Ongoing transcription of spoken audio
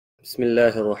بسم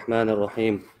الله الرحمن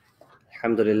الرحيم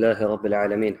الحمد لله رب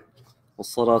العالمين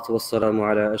والصلاة والسلام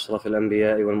على أشرف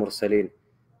الأنبياء والمرسلين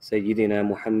سيدنا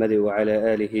محمد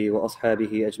وعلى آله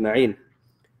وأصحابه أجمعين.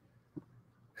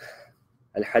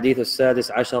 الحديث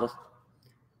السادس عشر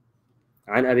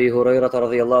عن أبي هريرة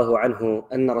رضي الله عنه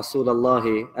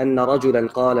أن رجلا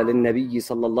قال للنبي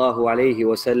صلى الله عليه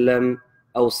وسلم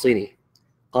أوصني،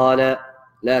 قال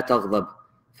لا تغضب،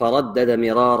 فردد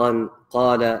مرارا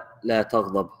قال لا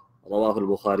تغضب. رواه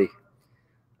al-Bukhari.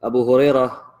 Abu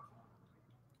Hurairah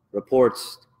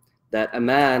reports that a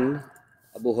man,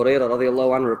 Abu Hurairah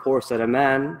radiallahu anhu reports that a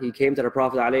man, he came to the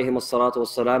Prophet alayhi wassalatu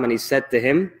wassalam and he said to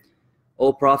him,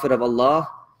 O Prophet of Allah,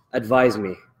 advise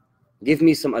me, give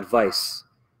me some advice.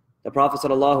 The Prophet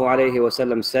sallallahu alayhi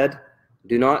wasallam said,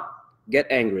 do not get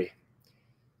angry.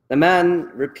 The man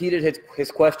repeated his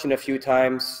question a few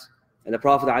times, and the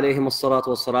Prophet alayhi wassalatu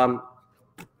wassalam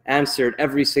answered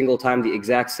every single time the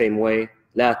exact same way,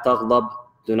 La taghdab,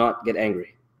 do not get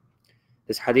angry.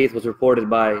 This hadith was reported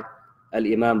by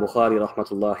Al-Imam Bukhari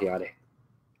rahmatullahi alayh.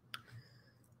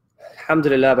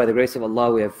 Alhamdulillah, by the grace of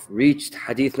Allah, we have reached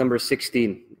hadith number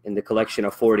 16 in the collection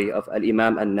of 40 of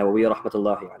Al-Imam Nawawi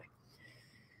rahmatullahi alayh.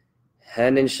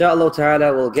 And inshallah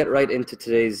ta'ala, we'll get right into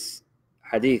today's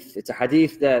hadith. It's a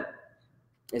hadith that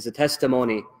is a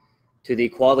testimony to the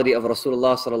quality of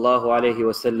Rasulullah sallallahu alayhi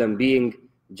wasallam being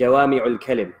Jawami'ul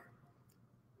Kalim.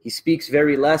 He speaks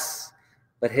very less,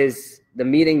 but the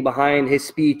meaning behind his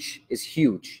speech is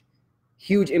huge.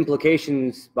 Huge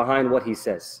implications behind what he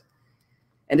says.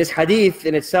 And this hadith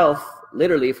in itself,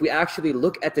 literally, if we actually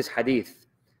look at this hadith,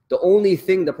 the only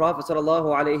thing the Prophet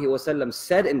ﷺ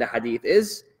said in the hadith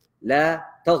is, La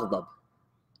taghdab.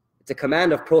 It's a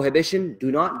command of prohibition,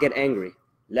 do not get angry.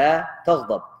 La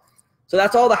taghdab. So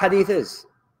that's all the hadith is.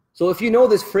 So if you know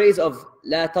this phrase of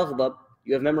La taghdab,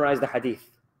 you have memorized the hadith.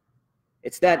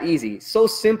 It's that easy. So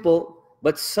simple,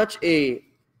 but such a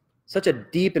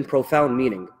deep and profound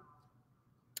meaning.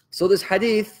 So this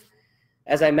hadith,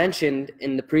 as I mentioned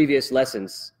in the previous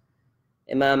lessons,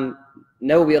 Imam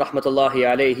Nawawi rahmatullahi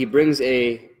alayhi, he brings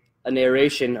a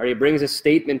narration, or he brings a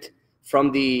statement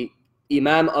from the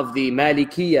Imam of the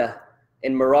Malikiyah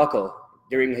in Morocco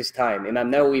during his time.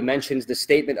 Imam Nawawi mentions the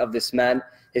statement of this man.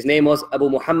 His name was Abu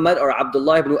Muhammad or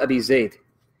Abdullah ibn Abi Zayd.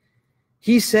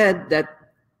 He said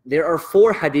that there are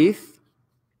 4 hadith.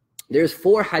 There's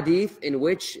 4 hadith in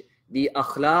which the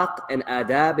akhlaq and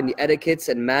adab and the etiquettes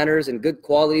and manners and good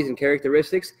qualities and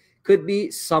characteristics could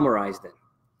be summarized in.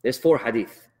 There's 4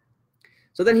 hadith.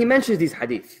 So then he mentions these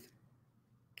hadith.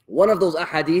 One of those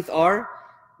hadith are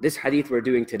this hadith we're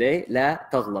doing today, La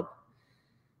taghlab.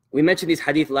 We mentioned these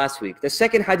hadith last week. The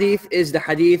second hadith is the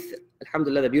hadith,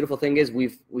 alhamdulillah, the beautiful thing is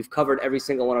we've covered every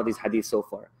single one of these hadith so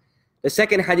far. The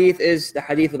second hadith is the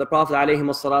hadith where the Prophet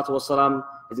ﷺ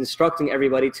is instructing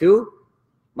everybody to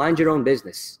mind your own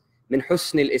business. Min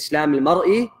husn al-Islam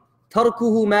al-mar'i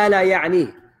tarkuhu ma la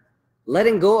ya'ni.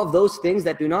 Letting go of those things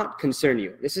that do not concern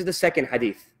you. This is the second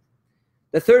hadith.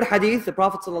 The third hadith, the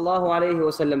Prophet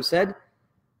ﷺ said,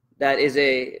 that is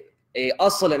a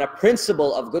asl and a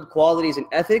principle of good qualities and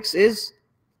ethics is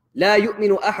La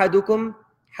yu'minu ahadukum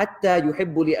hatta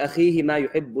yuhibbu li akhihi ma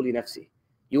yuhibbu li nafsihi.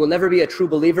 You will never be a true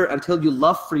believer until you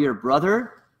love for your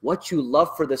brother what you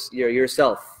love for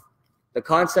yourself. The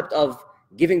concept of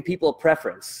giving people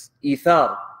preference,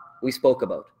 ithar, we spoke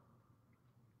about.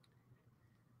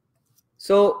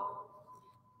 So,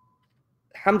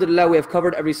 alhamdulillah, we have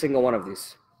covered every single one of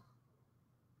these.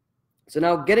 So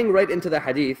now getting right into the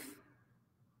hadith.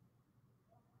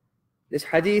 This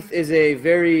hadith is a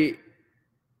very,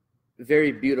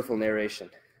 very beautiful narration.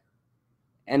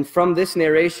 And from this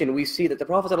narration, we see that the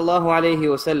Prophet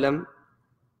ﷺ,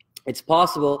 it's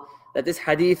possible that this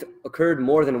hadith occurred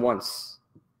more than once.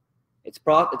 It's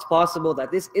possible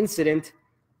that this incident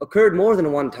occurred more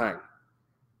than one time.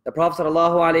 The Prophet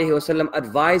ﷺ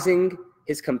advising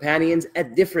his companions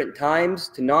at different times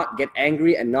to not get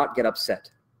angry and not get upset.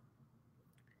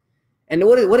 And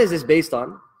what is this based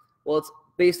on? Well, it's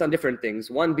based on different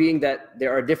things. One being that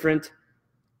there are different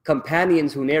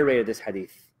companions who narrated this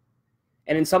hadith.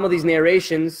 And in some of these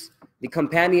narrations, the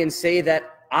companions say that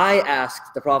I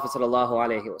asked the Prophet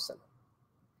ﷺ.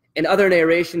 In other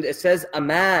narrations, it says a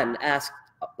man asked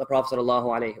the Prophet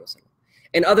ﷺ.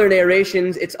 In other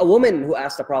narrations, it's a woman who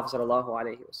asked the Prophet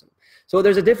ﷺ. So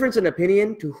there's a difference in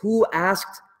opinion to who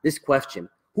asked this question.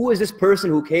 Who is this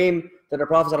person who came to the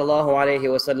Prophet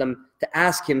ﷺ to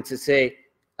ask him to say,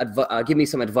 give me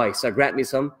some advice, or grant me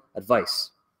some advice?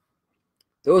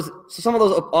 So some of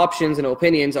those options and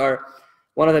opinions are,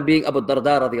 one of them being Abu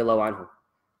Darda radiallahu anhu.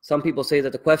 Some people say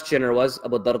that the questioner was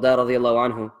Abu Darda radiallahu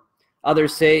anhu.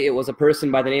 Others say it was a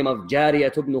person by the name of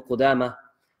Jariyah ibn Qudama.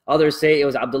 Others say it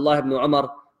was Abdullah ibn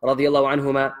Umar radiyallahu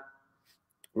anhuma.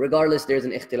 Regardless, there's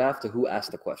an ikhtilaf to who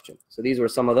asked the question. So these were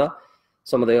some of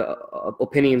the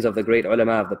opinions of the great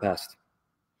ulama of the past.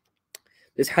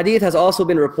 This hadith has also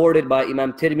been reported by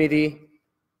Imam Tirmidhi,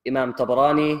 Imam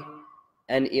Tabarani,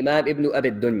 and Imam Ibn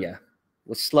Abi Dunya,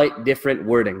 with slight different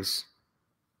wordings.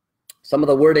 Some of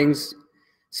the wordings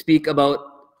speak about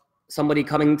somebody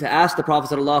coming to ask the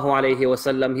Prophet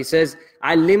ﷺ. He says,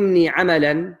 "Allimni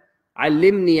amalan,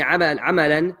 allimni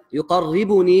amalan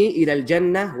yuqarribuni ila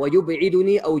al-jannah wa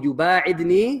yub'iduni aw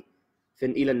yuba'idni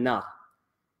ila an-nar."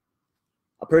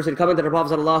 A person coming to the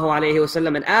Prophet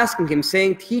ﷺ and asking him,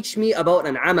 saying, "Teach me about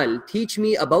an amal, teach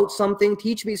me about something,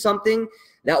 teach me something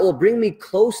that will bring me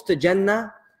close to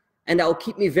Jannah and that will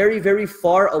keep me very, very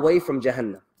far away from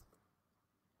Jahannam."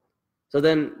 So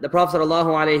then the Prophet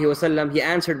ﷺ, he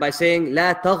answered by saying,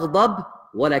 "La taghdab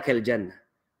walakal Jannah."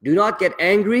 Do not get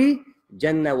angry,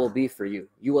 Jannah will be for you.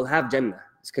 You will have Jannah.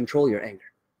 Just control your anger.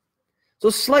 So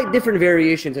slight different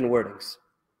variations in wordings.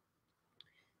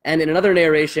 And in another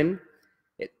narration,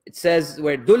 it says,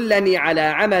 where dullani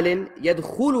ala amalin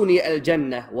yadkhuluni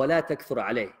al-jannah wa la takthur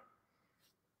alayh.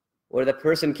 Where the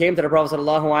person came to the Prophet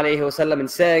ﷺ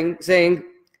and saying,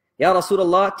 "Ya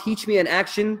Rasulullah, teach me an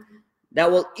action that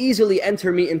will easily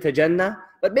enter me into Jannah,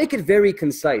 but make it very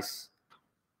concise.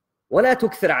 Wa la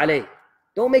tukthir alayh.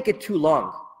 Don't make it too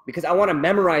long, because I want to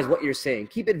memorize what you're saying.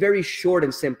 Keep it very short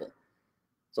and simple."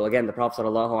 So again, the Prophet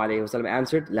ﷺ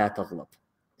answered, "La taghlab."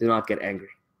 Do not get angry.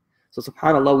 So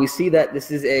subhanAllah, we see that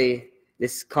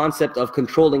this concept of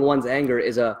controlling one's anger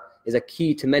is a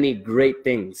key to many great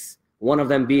things. One of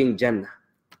them being Jannah.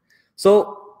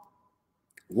 So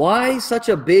why such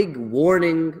a big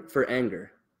warning for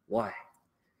anger? Why?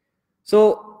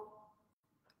 So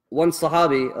one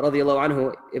Sahabi radiyallahu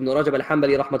anhu, Ibn Rajab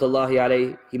al-Hanbali rahmatullahi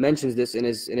alayhi, he mentions this in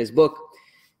his book.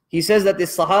 He says that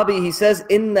this Sahabi, he says,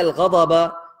 "Inna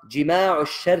al-ghadaba jima'u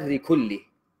ash-sharri kulli."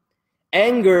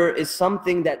 Anger is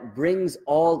something that brings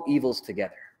all evils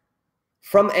together.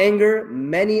 From anger,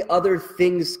 many other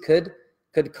things could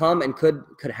come and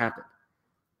could happen.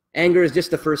 Anger is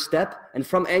just the first step, and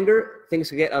from anger, things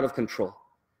can get out of control.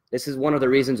 This is one of the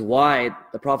reasons why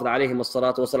the Prophet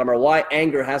ﷺ, or why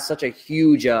anger has such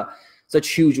huge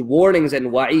warnings and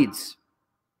wa'ids.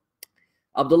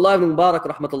 Abdullah ibn Mubarak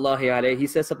rahmatullahi alayhi, he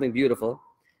says something beautiful.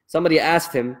 Somebody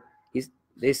asked him,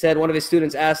 they said, one of his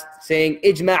students asked, saying,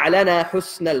 "Ijma' lana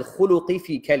husn al-khuluqi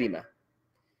fi kalima."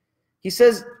 He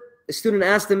says, the student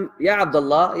asked him, Ya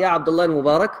Abdullah ibn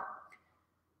Mubarak,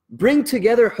 bring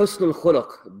together husn al-khuluq,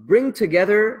 bring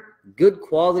together good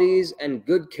qualities and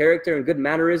good character and good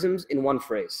mannerisms in one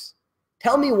phrase.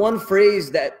 Tell me one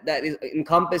phrase that is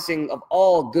encompassing of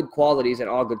all good qualities and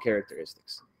all good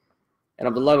characteristics. And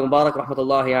Abdullah ibn Mubarak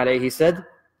rahmatullahi alayhi, he said,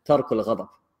 "Tarkul ghadab,"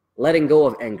 letting go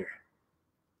of anger.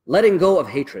 Letting go of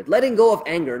hatred, letting go of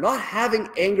anger, not having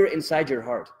anger inside your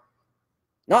heart,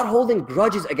 not holding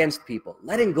grudges against people,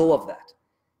 letting go of that.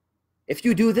 If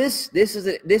you do this, this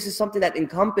is something that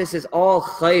encompasses all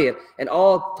khair and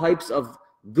all types of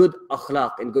good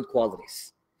akhlaq and good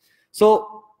qualities.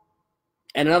 So,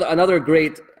 and another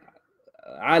great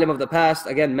alim of the past,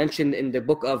 again mentioned in the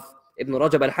book of Ibn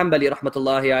Rajab al-Hanbali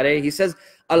rahmatullahi alayhi, he says,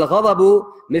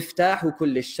 "Al-ghadabu miftahu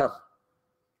kulli ash-sharr."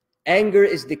 Anger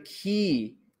is the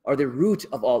key or the root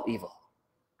of all evil.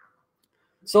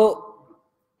 So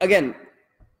again,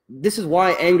 this is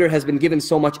why anger has been given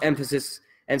so much emphasis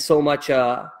and so much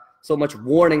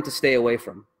warning to stay away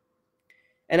from.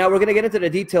 And now we're going to get into the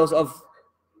details of,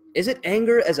 is it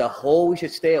anger as a whole we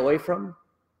should stay away from?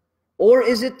 Or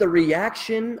is it the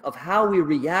reaction of how we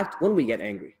react when we get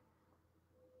angry?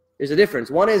 There's a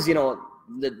difference. One is,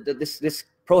 this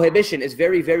prohibition is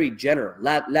very, very general.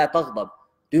 La taghdab.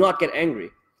 Do not get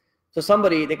angry. So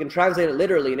somebody, they can translate it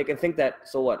literally and they can think that,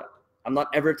 so what? I'm not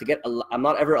ever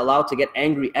allowed to get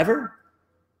angry ever?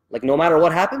 Like no matter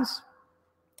what happens?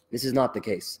 This is not the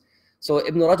case. So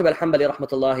Ibn Rajab al-Hanbali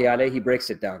rahmatullahi alayhi, he breaks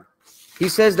it down. He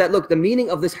says that, look, the meaning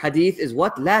of this hadith is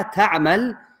what? La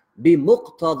ta'amal bi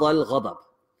muqtada al-ghadab.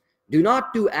 Do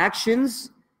not do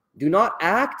actions, do not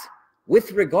act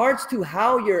with regards to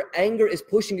how your anger is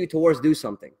pushing you towards do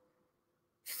something.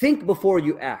 Think before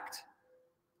you act.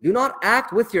 Do not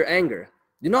act with your anger.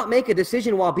 Do not make a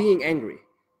decision while being angry.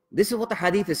 This is what the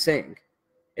hadith is saying.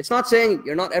 It's not saying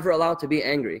you're not ever allowed to be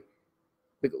angry.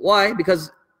 Why?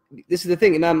 Because this is the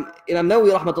thing. Imam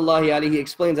Nawawi rahmatullahi alayhi, he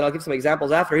explains, and I'll give some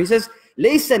examples after. He says,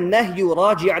 لَيْسَ النَّهْيُ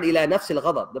رَاجِعًا إِلَى نَفْسِ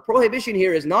الْغَضَبِ. The prohibition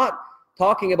here is not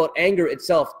talking about anger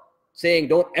itself, saying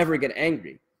don't ever get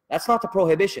angry. That's not the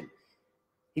prohibition.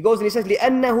 He goes and he says,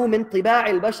 لِأَنَّهُ مِنْ طِبَاعِ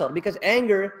الْبَشَرِ. Because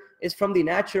anger is from the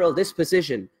natural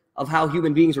disposition of how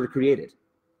human beings were created.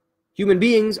 Human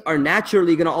beings are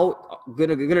naturally gonna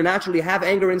naturally have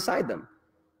anger inside them.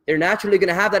 They're naturally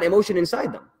gonna have that emotion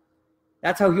inside them.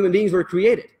 That's how human beings were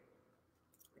created.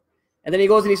 And then he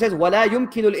goes and he says, وَلَا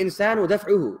يُمْكِنُ الْإِنسَانُ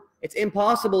دَفْعُهُ. It's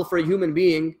impossible for a human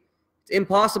being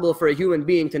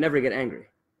to never get angry.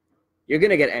 You're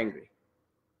gonna get angry.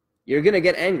 You're gonna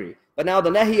get angry. But now the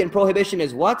nahi and prohibition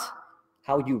is what?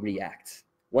 How you react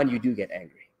when you do get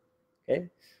angry. Okay?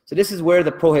 So this is where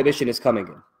the prohibition is coming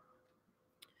in.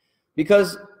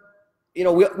 Because, you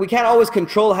know, we can't always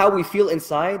control how we feel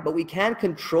inside, but we can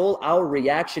control our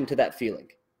reaction to that feeling.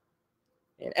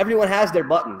 And everyone has their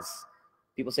buttons.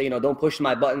 People say, you know, don't push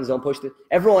my buttons, don't push the...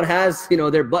 Everyone has, you know,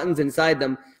 their buttons inside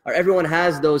them, or everyone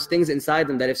has those things inside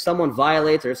them that if someone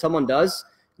violates or if someone does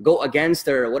go against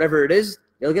or whatever it is,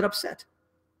 they'll get upset.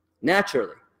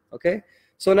 Naturally. Okay?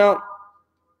 So now,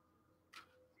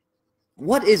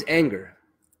 what is anger?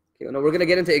 You know, we're going to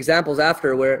get into examples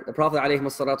after where the Prophet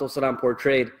ﷺ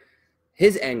portrayed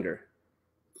his anger.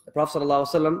 The Prophet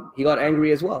ﷺ, he got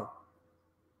angry as well.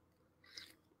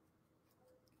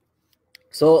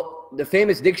 So the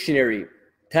famous dictionary,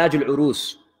 Taj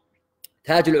al-Urus.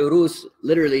 Taj al-Urus,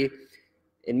 literally,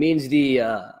 it means the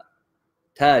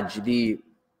Taj, the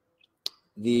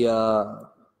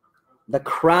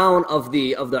crown of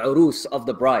the Urus, of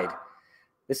the bride.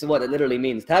 This is what it literally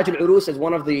means. Taj al-Urus is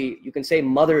one of the, you can say,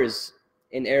 mothers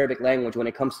in Arabic language when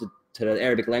it comes to the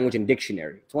Arabic language and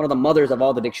dictionary. It's one of the mothers of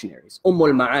all the dictionaries.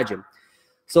 Ma'ajim.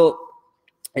 So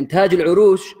in Taj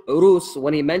al-Urus,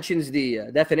 when he mentions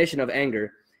the definition of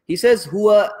anger, he says,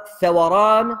 هو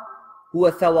ثوران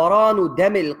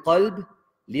دم القلب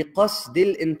لقصد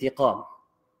الانتقام.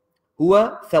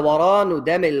 هو ثوران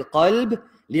دم القلب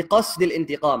لقصد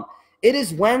الانتقام. It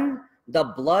is when the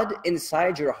blood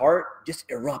inside your heart just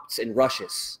erupts and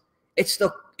rushes. It's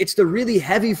the really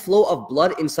heavy flow of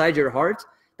blood inside your heart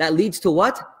that leads to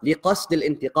what? لقصد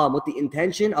الانتقام, with the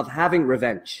intention of having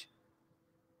revenge.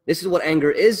 This is what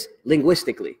anger is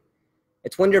linguistically.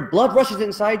 It's when your blood rushes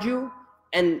inside you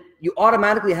and you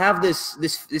automatically have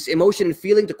this emotion and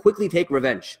feeling to quickly take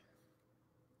revenge.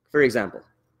 For example,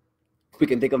 we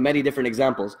can think of many different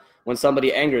examples. When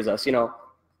somebody angers us, you know,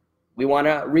 we want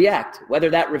to react. Whether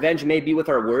that revenge may be with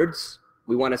our words,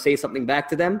 we want to say something back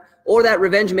to them, or that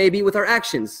revenge may be with our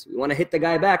actions. We want to hit the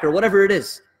guy back or whatever it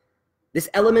is. This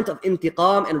element of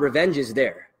intiqam and revenge is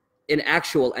there in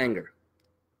actual anger.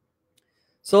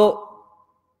 So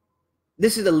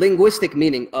this is the linguistic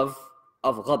meaning of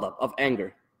ghadab, of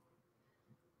anger.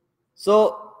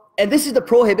 So, and this is the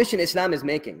prohibition Islam is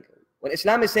making. When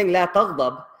Islam is saying la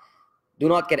taghdab, do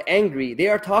not get angry, they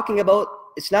are talking about,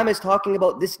 Islam is talking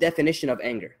about this definition of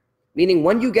anger. Meaning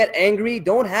when you get angry,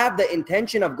 don't have the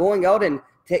intention of going out and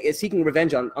seeking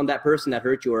revenge on that person that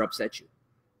hurt you or upset you.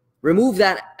 Remove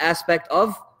that aspect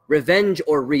of revenge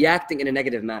or reacting in a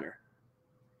negative manner.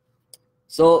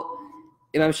 So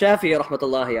Imam Shafi'i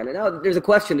rahmatullahi alayhi, now there's a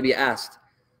question to be asked.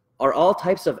 Are all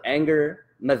types of anger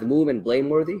madhmoom and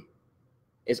blameworthy?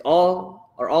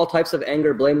 Are all types of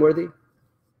anger blameworthy?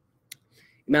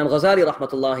 Imam Ghazali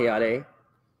rahmatullahi alayhi,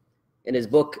 in his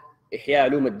book Ihya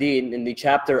Ulum ad-Din, in the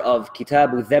chapter of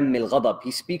Kitabu Dhamm al-Ghadab,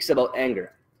 he speaks about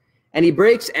anger. And he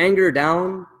breaks anger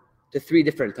down to 3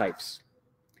 different types.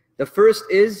 The first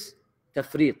is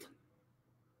tafrit.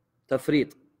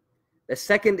 Tafrit. The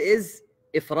second is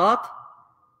ifrat.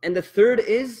 And the third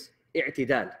is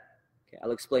i'tidal. Okay,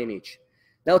 I'll explain each.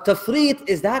 Now, tafrit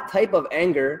is that type of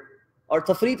anger, or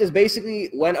tafrit is basically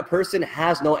when a person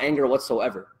has no anger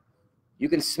whatsoever. You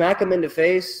can smack him in the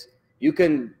face, you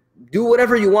can do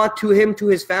whatever you want to him, to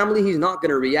his family, he's not going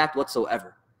to react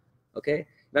whatsoever. Okay?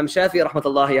 Imam Shafi'i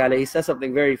rahmatullahi alayhi, he says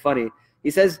something very funny.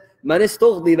 He says, مَنِ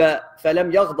اسْتُغْضِبَ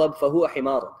فَلَمْ يَغْضَبْ فَهُوَ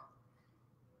حِمَارٌ.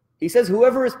 He says,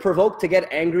 whoever is provoked to get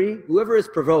angry, whoever is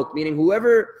provoked, meaning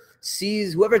whoever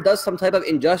does some type of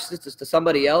injustice to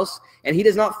somebody else, and he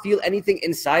does not feel anything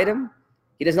inside him,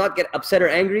 he does not get upset or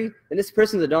angry, then this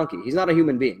person's a donkey. He's not a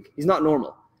human being. He's not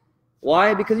normal.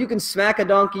 Why? Because you can smack a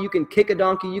donkey, you can kick a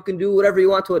donkey, you can do whatever you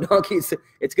want to a donkey.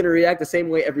 It's going to react the same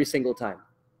way every single time.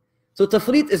 So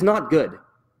tafrit is not good.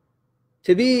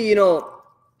 To be, you know,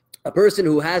 a person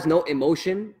who has no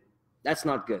emotion, that's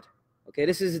not good. Okay,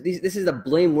 this is the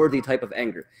blameworthy type of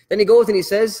anger. Then he goes and he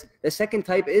says, the second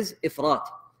type is ifrat.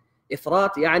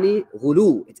 Ifrat, yani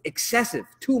ghulu. It's excessive,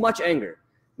 too much anger.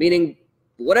 Meaning,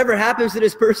 whatever happens to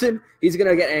this person, he's going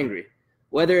to get angry.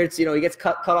 Whether it's, you know, he gets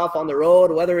cut off on the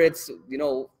road, whether it's, you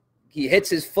know, he hits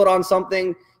his foot on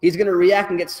something, he's going to react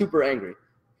and get super angry.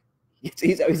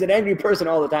 He's an angry person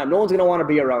all the time. No one's going to want to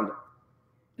be around him.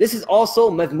 This is also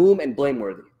madhmoom and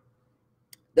blameworthy.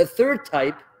 The third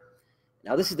type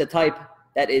Now this is the type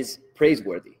that is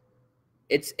praiseworthy.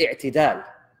 It's i'tidal,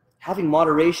 having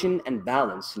moderation and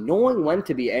balance, knowing when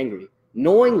to be angry,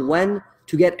 knowing when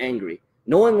to get angry,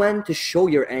 knowing when to show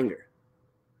your anger.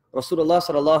 Rasulullah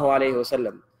sallallahu alayhi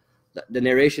wasallam, the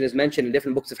narration is mentioned in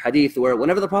different books of hadith, where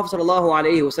whenever the Prophet sallallahu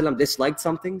alayhi wasallam disliked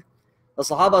something, the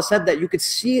Sahaba said that you could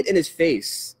see it in his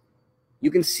face.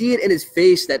 You can see it in his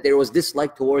face that there was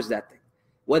dislike towards that thing.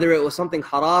 Whether it was something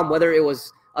haram, whether it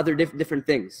was other different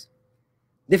things.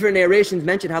 Different narrations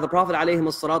mention how the Prophet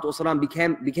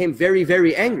ﷺ became very,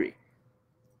 very angry.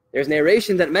 There's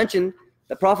narrations that mention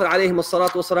the Prophet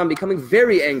ﷺ becoming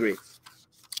very angry.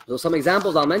 So some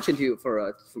examples I'll mention to you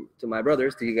to my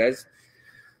brothers, to you guys.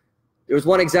 There was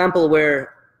one example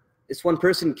where this one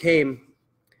person came.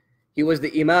 He was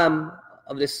the imam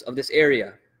of this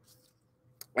area.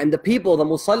 And the people, the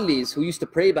musallis who used to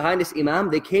pray behind this imam,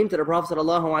 they came to the Prophet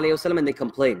ﷺ and they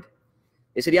complained.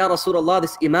 They said, Ya Rasulullah,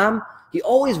 this imam, he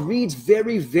always reads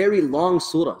very, very long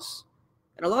surahs.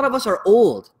 And a lot of us are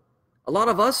old. A lot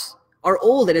of us are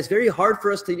old, and it's very hard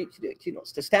for us to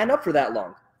stand up for that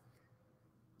long.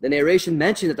 The narration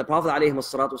mentioned that the Prophet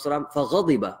ﷺ,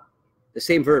 فَغَضِبَ, the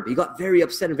same verb, he got very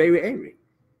upset and very angry.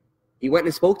 He went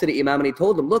and spoke to the imam and he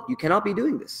told him, look, you cannot be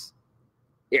doing this.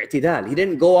 I'tidal. He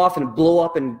didn't go off and blow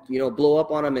up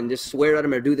on him and just swear at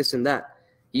him or do this and that.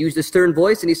 He used a stern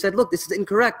voice and he said, look, this is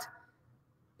incorrect.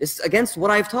 This is against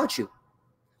what I've taught you.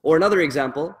 Or another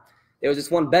example, there was this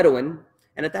one Bedouin,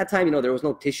 and at that time, there was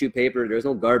no tissue paper, there was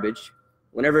no garbage.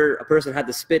 Whenever a person had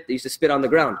to spit, they used to spit on the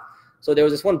ground. So there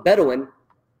was this one Bedouin,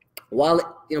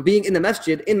 while being in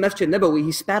Masjid Nabawi,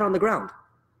 he spat on the ground.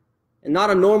 And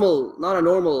not a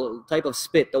normal type of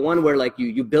spit, the one where like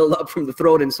you build up from the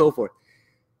throat and so forth.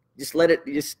 Just let it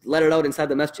out inside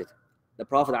the masjid. The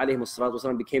Prophet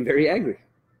ﷺ became very angry.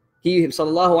 He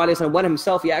went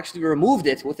himself, he actually removed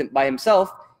it by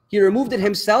himself. He removed it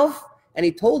himself and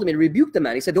he told him, he rebuked the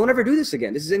man. He said, don't ever do this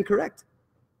again. This is incorrect.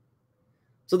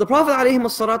 So the Prophet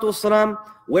ﷺ,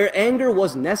 where anger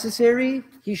was necessary,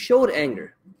 he showed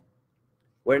anger.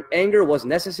 Where anger was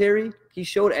necessary, he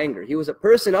showed anger. He was a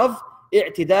person of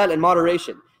i'tidal and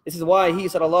moderation. This is why he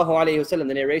sallallahu alayhi wasallam,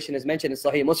 the narration is mentioned in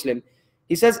Sahih Muslim.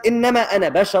 He says, إِنَّمَا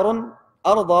أَنَا بَشَرٌ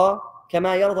أَرْضَى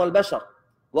كَمَا يَرْضَى الْبَشَرُ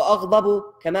وَأَغْضَبُ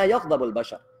كَمَا يَغْضَبُ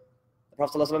الْبَشَرُ. The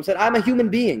Prophet ﷺ said, I'm a human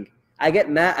being. I get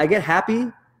mad, I get happy.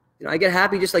 I get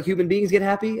happy just like human beings get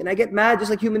happy, and I get mad just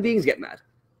like human beings get mad.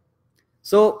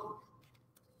 So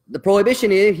the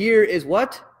prohibition here is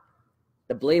what?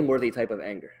 The blameworthy type of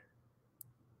anger.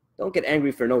 Don't get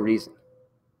angry for no reason.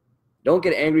 Don't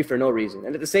get angry for no reason.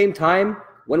 And at the same time,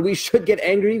 when we should get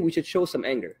angry, we should show some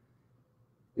anger.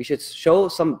 We should show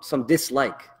some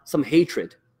dislike, some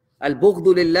hatred.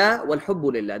 Al-Bughdhu lillah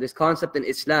wal-Hubbu lillah. This concept in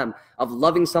Islam of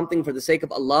loving something for the sake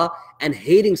of Allah and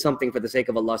hating something for the sake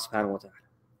of Allah subhanahu wa ta'ala.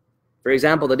 For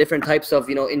example, the different types of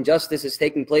injustice is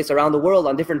taking place around the world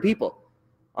on different people,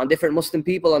 on different Muslim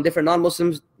people, on different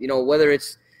non-Muslims, whether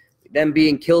it's them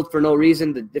being killed for no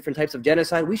reason, the different types of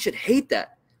genocide. We should hate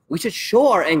that. We should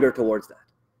show our anger towards that.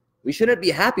 We shouldn't be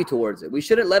happy towards it. We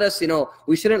shouldn't let us,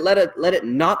 we shouldn't let it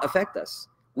not affect us.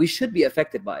 We should be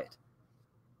affected by it.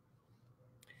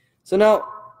 So now,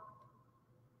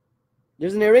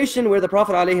 there's a narration where the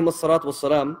Prophet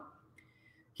ﷺ,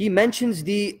 he mentions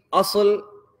the asl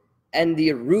and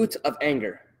the root of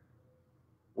anger.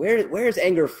 Where is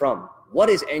anger from? What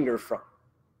is anger from?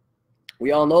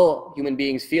 We all know human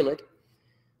beings feel it,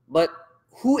 but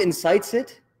who incites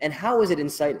it and how is it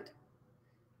incited?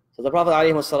 So the Prophet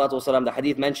ﷺ, the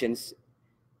hadith mentions,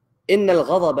 إِنَّ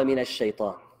الْغَضَبَ مِنَ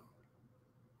الشَّيْطَانِ.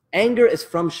 Anger is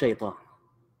from shaitan.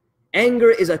 Anger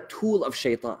is a tool of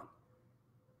shaitan.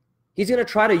 He's going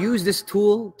to try to use this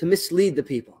tool to mislead the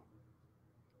people.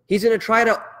 He's going to try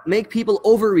to make people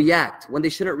overreact when they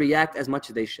shouldn't react as much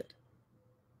as they should.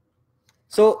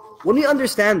 So when we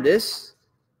understand this,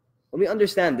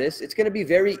 it's going to be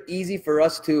very easy for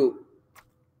us to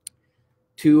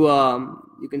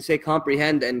you can say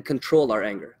comprehend and control our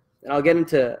anger. And I'll get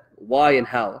into why and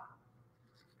how.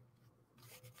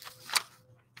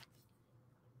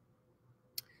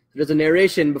 There's a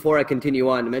narration before I continue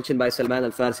on, mentioned by Salman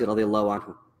al-Farsi radiallahu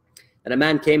anhu. And a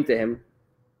man came to him,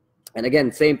 and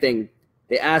again, same thing.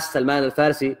 They asked Salman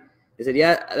al-Farsi, they said,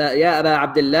 Ya Aba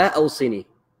Abdullah awsini,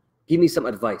 give me some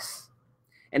advice.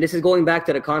 And this is going back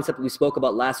to the concept we spoke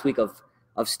about last week of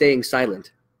staying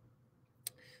silent.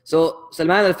 So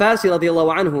Salman al-Farsi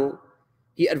radiallahu anhu,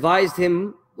 he advised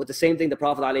him with the same thing the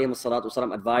Prophet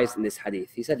ﷺ advised in this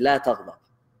hadith. He said, La taghdab,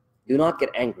 do not get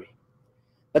angry.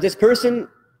 But this person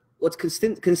was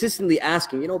consistently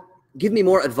asking, give me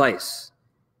more advice.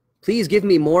 Please give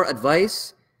me more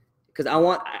advice,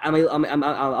 because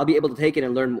I'll be able to take it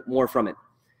and learn more from it.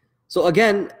 So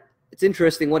again, it's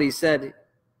interesting what he said.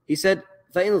 He said,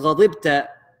 فَإِنْ غَضِبْتَ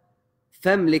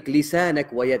فَامْلِكْ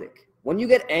لِسَانَكَ وَيَدَكَ. When you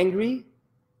get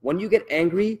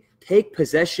angry, take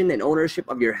possession and ownership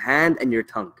of your hand and your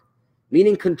tongue.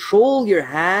 Meaning control your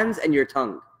hands and your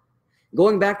tongue.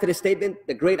 Going back to the statement,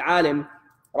 the great alim,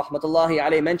 rahmatullahi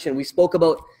alayhi, mentioned, we spoke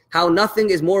about how nothing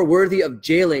is more worthy of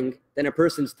jailing than a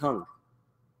person's tongue.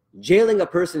 Jailing a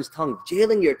person's tongue,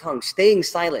 jailing your tongue, staying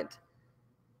silent,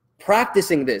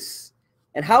 practicing this.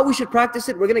 And how we should practice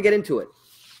it, we're going to get into it.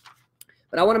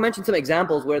 But I want to mention some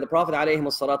examples where the Prophet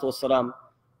ﷺ,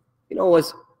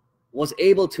 was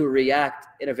able to react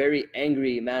in a very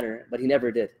angry manner, but he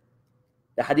never did.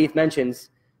 The hadith mentions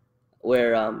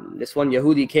where this one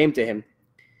Yahudi came to him,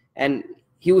 and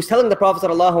he was telling the Prophet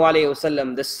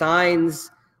ﷺ the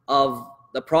signs of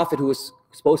the Prophet who was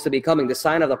supposed to be coming, the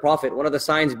sign of the Prophet, one of the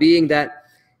signs being that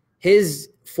his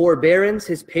forbearance,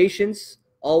 his patience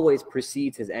always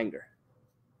precedes his anger.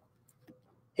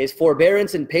 His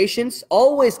forbearance and patience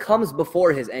always comes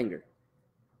before his anger.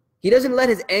 He doesn't let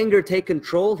his anger take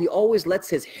control. He always lets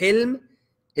his hilm,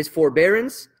 his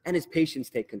forbearance, and his patience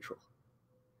take control.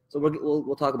 So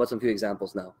we'll talk about some few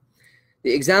examples now.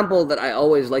 The example that I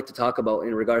always like to talk about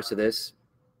in regards to this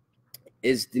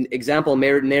is the example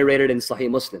narrated in Sahih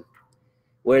Muslim,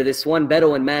 where this one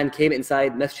Bedouin man came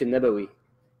inside Masjid Nabawi.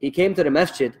 He came to the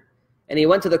masjid, and he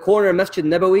went to the corner of Masjid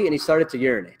Nabawi, and he started to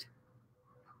urinate.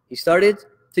 He started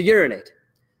to urinate.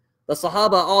 The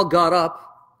Sahaba all got up,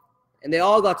 and they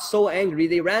all got so angry,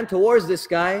 they ran towards this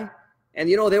guy, and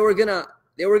they were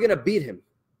gonna beat him.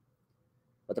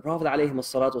 But the Prophet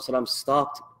ﷺ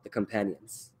stopped the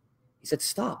companions. He said,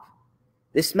 stop.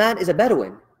 This man is a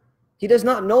Bedouin. He does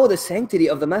not know the sanctity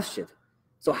of the masjid.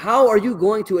 So how are you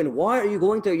going to, and why are you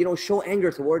going to, show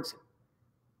anger towards him?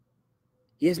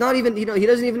 He is not even, he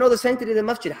doesn't even know the sanctity of the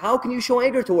masjid. How can you show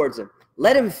anger towards him?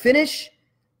 Let him finish,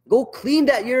 go clean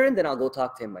that urine, then I'll go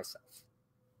talk to him myself.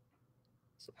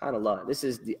 SubhanAllah, this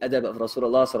is the adab of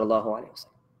Rasulullah sallallahu alayhi wa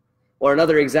sallam. Or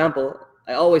another example,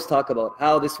 I always talk about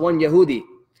how this one Yahudi,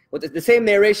 with the same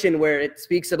narration where it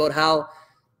speaks about how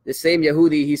the same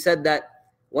Yahudi, he said that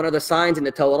one of the signs in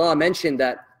the Torah mentioned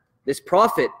that this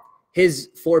prophet, his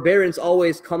forbearance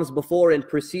always comes before and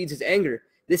precedes his anger.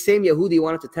 This same Yahudi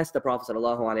wanted to test the Prophet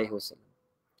sallallahu alaihi wasallam.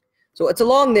 So it's a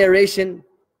long narration,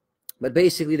 but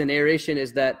basically the narration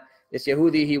is that this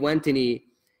Yahudi, he went and it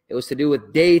was to do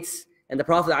with dates, and the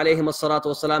Prophet alaihi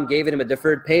wasallam gave him a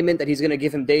deferred payment that he's going to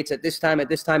give him dates at this time,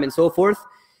 and so forth.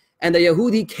 And the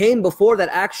Yahudi came before that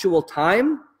actual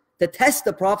time to test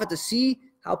the Prophet to see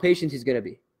how patient he's going to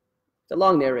be. It's a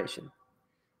long narration.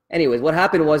 Anyways, what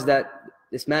happened was that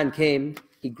this man came,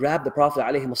 he grabbed the Prophet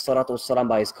ﷺ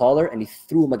by his collar and he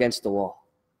threw him against the wall.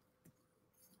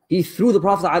 He threw the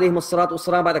Prophet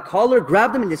ﷺ by the collar,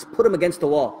 grabbed him and just put him against the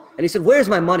wall. And he said, where's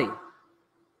my money?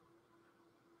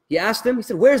 He asked him, he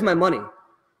said, where's my money?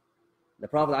 The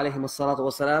Prophet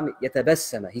ﷺ,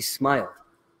 yatabassama, he smiled.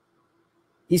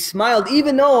 He smiled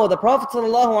even though the Prophet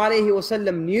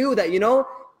ﷺ knew that,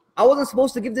 I wasn't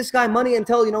supposed to give this guy money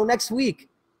until, next week.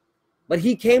 But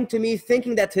he came to me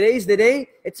thinking that today's the day,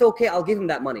 it's okay, I'll give him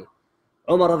that money.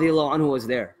 Umar radiallahu anhu was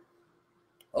there.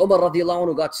 Umar radiallahu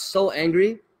anhu got so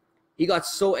angry. He got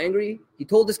so angry. He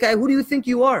told this guy, who do you think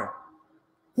you are?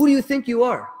 Who do you think you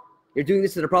are? You're doing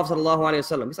this to the Prophet sallallahu alaihi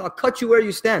wasallam. He said, I'll cut you where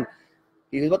you stand.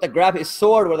 He was about to grab his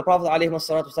sword where the Prophet alaihi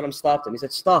wasallam stopped him. He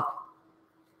said, stop.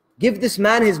 Give this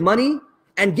man his money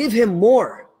and give him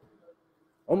more.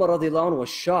 Umar radiallahu anhu was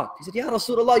shocked. He said, Ya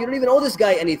Rasulullah, you don't even owe this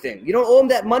guy anything. You don't owe him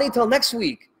that money till next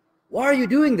week. Why are you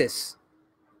doing this?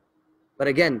 But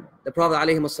again, the Prophet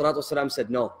ﷺ said,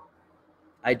 no.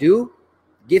 I do.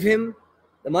 Give him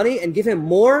the money and give him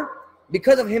more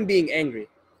because of him being angry.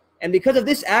 And because of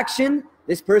this action,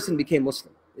 this person became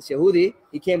Muslim. This Yahudi,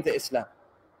 he came to Islam.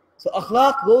 So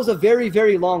akhlaq goes a very,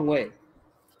 very long way.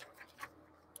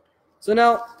 So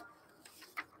now,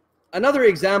 another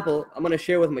example I'm going to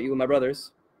share with you, my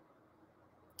brothers,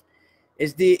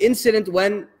 is the incident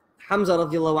when Hamza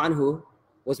radiallahu anhu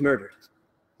was murdered.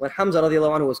 When Hamza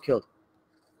radiallahu anhu was killed.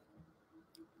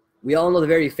 We all know the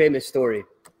very famous story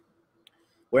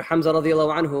where Hamza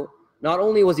radiallahu anhu, not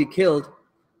only was he killed,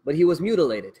 but he was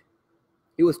mutilated.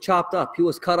 He was chopped up, he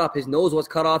was cut up, his nose was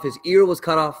cut off, his ear was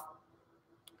cut off.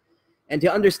 And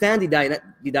to understand the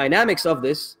dynamics of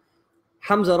this,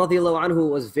 Hamza radiallahu anhu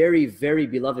was very, very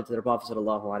beloved to the Prophet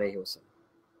sallallahu alaihi wasallam.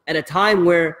 At a time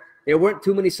where there weren't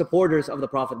too many supporters of the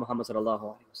Prophet Muhammad sallallahu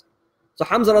alaihi wasallam. So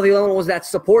Hamza radiallahu anhu was that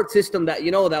support system that,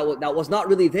 that was not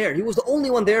really there. He was the only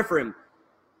one there for him.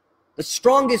 The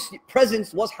strongest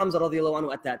presence was Hamza radiallahu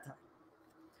anhu at that time.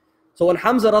 So when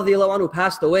Hamza radiallahu anhu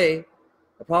passed away,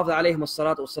 the Prophet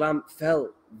ﷺ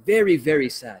fell very, very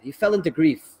sad. He fell into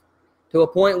grief to a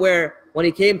point where when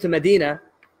he came to Medina,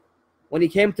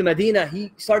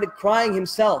 he started crying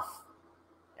himself.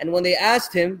 And when they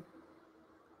asked him,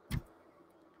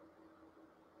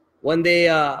 Ya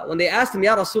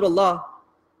Rasulullah,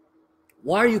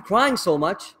 why are you crying so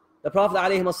much? The Prophet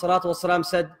ﷺ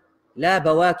said, La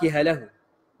bawakiha lahu.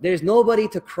 There's nobody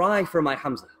to cry for my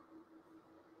Hamza.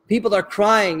 People are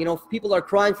crying, people are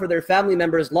crying for their family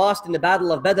members lost in the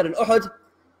battle of Badr and Uhud.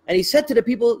 And he said to the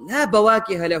people, La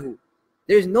bawakiha lahu.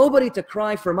 There's nobody to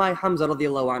cry for my Hamza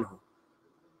radiallahu anhu.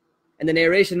 And the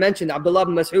narration mentioned, Abdullah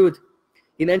ibn Mas'ud,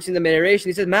 he mentioned the narration,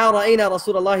 he said, Ma ra'ayna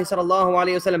Rasulullah sallallahu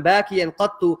alayhi wa sallam bakiyan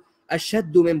qattu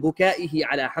ashaddu min bukaihi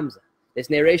ala Hamza. This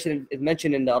narration is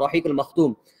mentioned in the Rahiq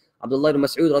al-Makhtum. Abdullah ibn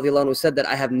Mas'ud radiallahu anhu said that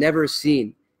I have never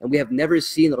seen, and we have never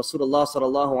seen Rasulullah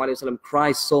sallallahu alayhi wa sallam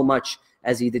cry so much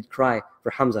as he did cry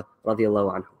for Hamza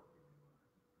radiallahu anhu.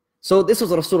 So this was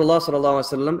Rasulullah sallallahu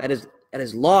alayhi wa sallam at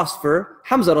his loss for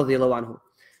Hamza radiallahu anhu.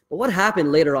 But what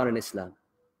happened later on in Islam?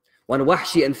 When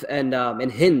Wahshi and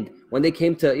Hind, when they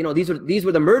came to, these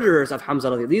were the murderers of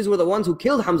Hamza radiallahu anhu. These were the ones who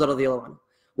killed Hamza radiallahu anhu.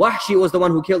 Wahshi was the one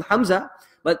who killed Hamza,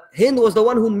 but Hind was the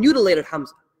one who mutilated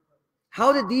Hamza.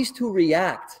 How did these two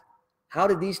react? And how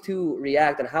did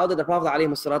the Prophet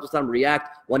ﷺ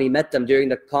react when he met them during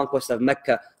the conquest of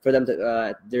Mecca for them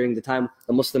to, during the time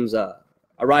the Muslims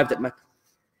arrived at Mecca?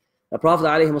 The Prophet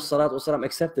ﷺ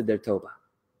accepted their tawbah.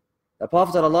 The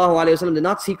Prophet ﷺ did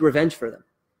not seek revenge for them.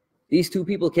 These two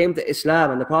people came to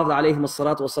Islam and the Prophet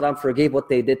ﷺ forgave what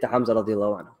they did to Hamza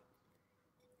radiallahu anhu.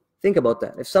 Think about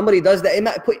that. If somebody does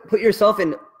that, put yourself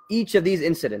in each of these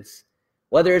incidents.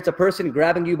 Whether it's a person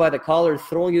grabbing you by the collar,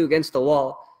 throwing you against the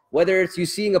wall, whether it's you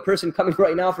seeing a person coming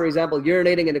right now, for example,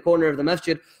 urinating in the corner of the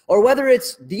masjid, or whether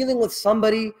it's dealing with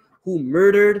somebody who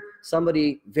murdered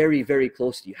somebody very, very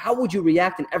close to you. How would you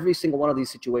react in every single one of these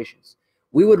situations?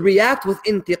 We would react with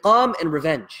intiqam and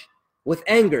revenge, with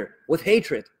anger, with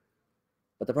hatred.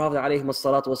 But the Prophet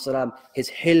ﷺ, his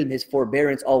hilm, his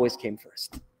forbearance always came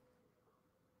first.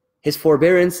 His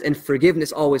forbearance and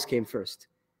forgiveness always came first.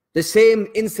 The same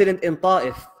incident in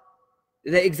Ta'if,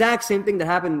 the exact same thing that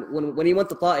happened when he went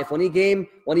to Ta'if. When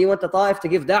he went to Ta'if to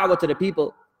give da'wah to the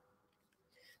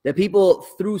people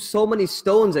threw so many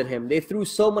stones at him. They threw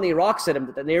so many rocks at him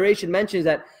that the narration mentions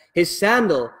that his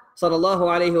sandal, sallallahu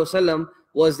alayhi wasallam,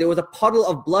 there was a puddle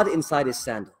of blood inside his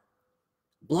sandal.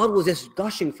 Blood was just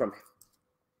gushing from him.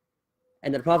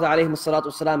 And the Prophet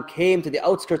ﷺ came to the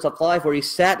outskirts of Ta'if where he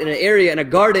sat in an area, in a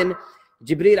garden.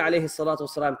 Jibreel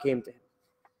ﷺ came to him.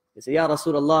 He said, Ya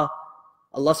Rasulullah,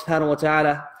 Allah subhanahu wa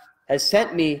ta'ala has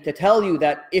sent me to tell you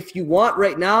that if you want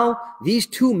right now, these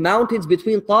two mountains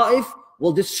between Ta'if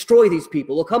will destroy these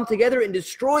people. We'll come together and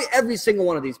destroy every single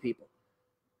one of these people.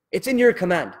 It's in your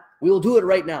command. We will do it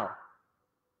right now.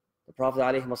 The Prophet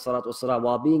ﷺ,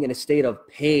 while being in a state of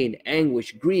pain,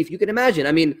 anguish, grief, you can imagine.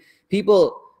 I mean,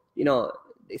 people,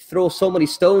 they throw so many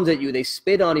stones at you, they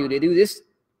spit on you, they do this.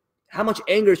 How much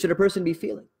anger should a person be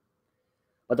feeling?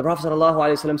 But the Prophet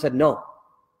ﷺ said, no.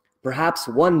 Perhaps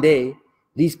one day,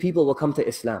 these people will come to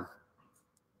Islam.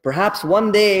 Perhaps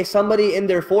one day, somebody in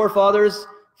their forefathers,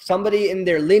 somebody in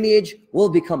their lineage will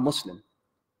become Muslim.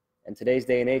 In today's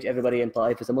day and age, everybody in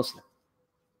Ta'if is a Muslim.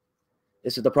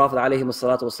 This is the Prophet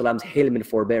ﷺ's hilm and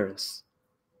forbearance.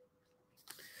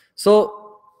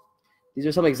 So, these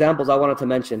are some examples I wanted to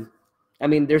mention. I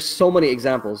mean, there's so many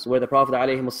examples where the Prophet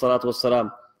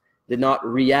ﷺ did not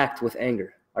react with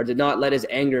anger, or did not let his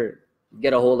anger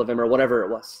get a hold of him, or whatever it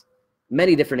was.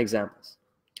 Many different examples.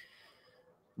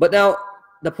 But now,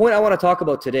 the point I want to talk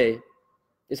about today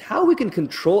is how we can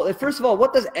control. First of all,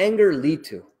 what does anger lead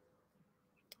to?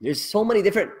 There's so many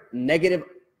different negative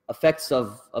effects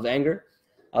of anger.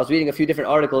 I was reading a few different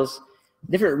articles,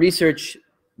 different research,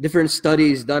 different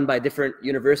studies done by different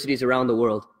universities around the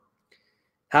world.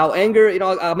 How anger,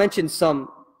 I'll mention some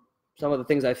of the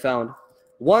things I found.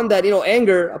 One, that,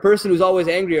 anger, a person who's always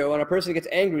angry, or when a person gets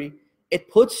angry, it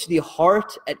puts the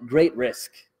heart at great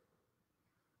risk.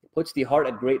 It puts the heart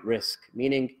at great risk,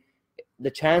 meaning the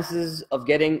chances of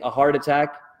getting a heart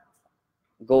attack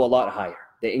go a lot higher.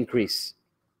 They increase.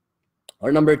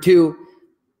 Or number two,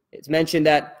 it's mentioned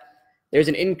that there's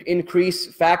an increased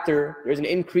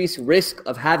risk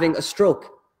of having a stroke.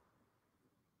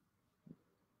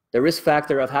 The risk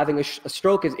factor of having a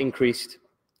stroke is increased.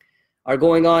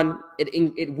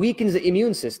 It weakens the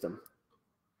immune system.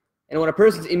 And when a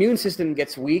person's immune system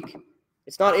gets weak,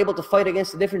 it's not able to fight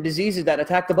against the different diseases that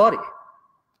attack the body.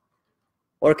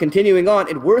 Or continuing on,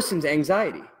 it worsens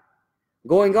anxiety.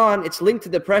 Going on, it's linked to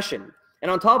depression. And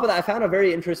on top of that, I found a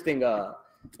very interesting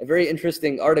a very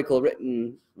interesting article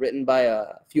written by a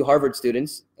few Harvard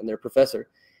students and their professor.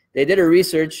 They did a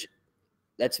research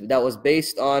that was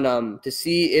based on to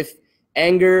see if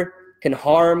anger can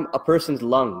harm a person's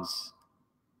lungs.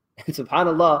 And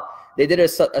subhanAllah, they did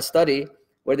a study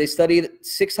where they studied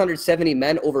 670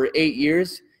 men over 8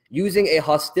 years using a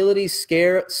hostility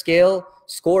scale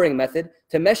scoring method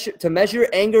to measure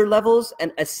anger levels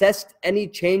and assessed any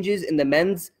changes in the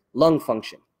men's lung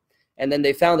function. And then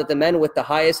they found that the men with the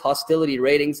highest hostility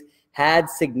ratings had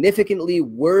significantly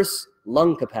worse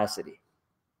lung capacity.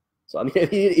 So I mean,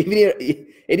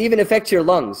 it even affects your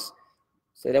lungs,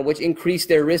 so then which increase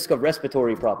their risk of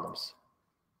respiratory problems.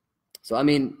 So I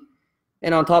mean,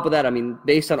 and on top of that, I mean,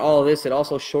 based on all of this, it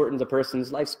also shortens a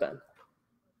person's lifespan.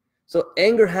 So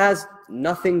anger has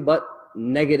nothing but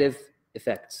negative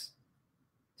effects,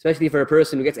 especially for a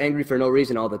person who gets angry for no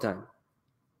reason all the time.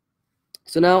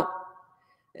 So now,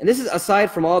 and this is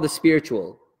aside from all the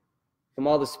spiritual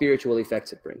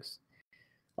effects it brings.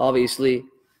 Obviously,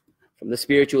 from the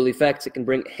spiritual effects, it can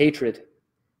bring hatred.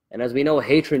 And as we know,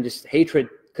 hatred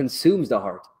consumes the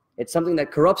heart. It's something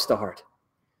that corrupts the heart.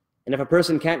 And if a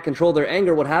person can't control their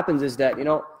anger, what happens is that,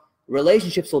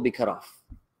 relationships will be cut off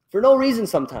for no reason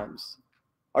sometimes.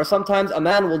 Or sometimes a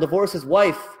man will divorce his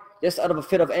wife just out of a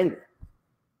fit of anger.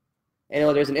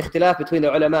 And there's an ikhtilaf between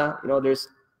the ulama. There's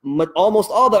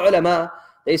almost all the ulama,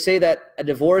 they say that a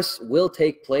divorce will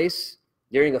take place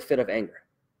during a fit of anger.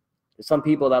 There's some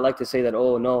people that like to say that,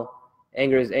 oh no,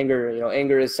 anger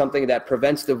is something that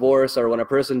prevents divorce, or when a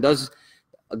person does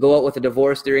go out with a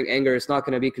divorce during anger, it's not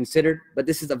going to be considered. But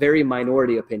this is a very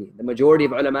minority opinion. The majority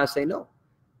of ulama say no.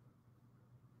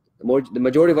 The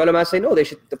majority of ulama say no,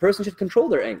 the person should control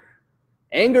their anger.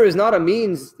 Anger is not a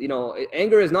means,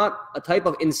 anger is not a type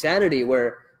of insanity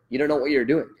where you don't know what you're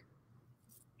doing.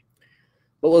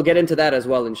 But we'll get into that as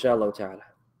well, inshallah ta'ala.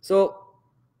 So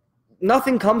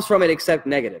nothing comes from it except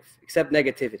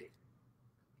negativity.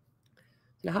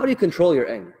 Now, how do you control your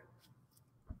anger?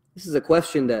 This is a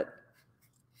question that,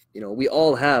 we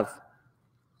all have,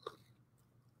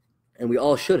 and we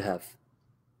all should have.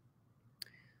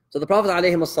 So the Prophet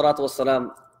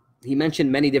ﷺ, he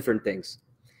mentioned many different things.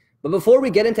 But before we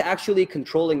get into actually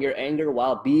controlling your anger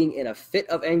while being in a fit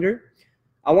of anger,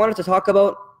 I wanted to talk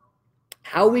about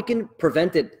how we can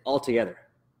prevent it altogether.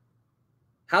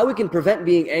 How we can prevent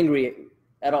being angry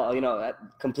at all,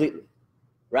 completely,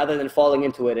 rather than falling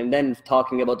into it and then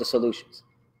talking about the solutions.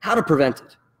 How to prevent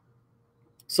it.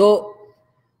 So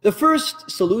the first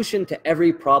solution to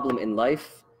every problem in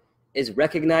life is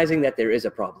recognizing that there is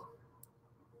a problem.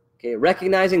 Okay,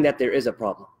 recognizing that there is a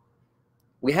problem.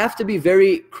 We have to be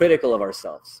very critical of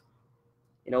ourselves.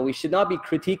 We should not be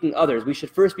critiquing others. We should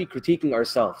first be critiquing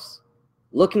ourselves.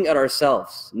 Looking at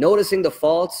ourselves, noticing the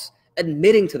faults,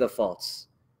 admitting to the faults,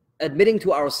 admitting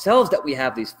to ourselves that we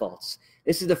have these faults.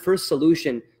 This is the first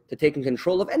solution to taking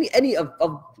control of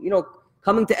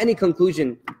coming to any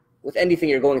conclusion with anything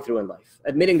you're going through in life.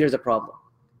 Admitting there's a problem.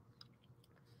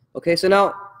 Okay, so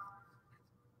now,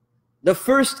 the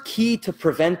first key to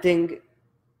preventing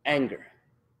anger,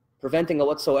 preventing a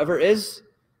whatsoever, is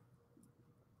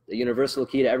the universal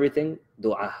key to everything,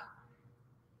 dua.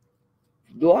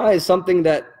 Dua is something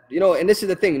that, and this is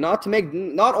the thing, not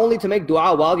only to make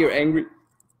dua while you're angry,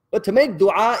 but to make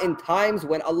dua in times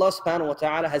when Allah subhanahu wa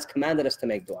ta'ala has commanded us to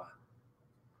make dua.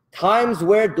 Times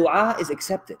where dua is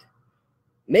accepted.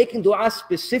 Making dua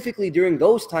specifically during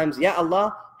those times, Ya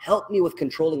Allah, help me with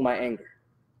controlling my anger.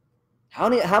 How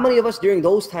many of us during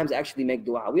those times actually make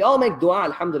dua? We all make dua,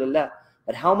 alhamdulillah.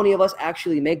 But how many of us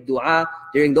actually make dua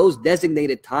during those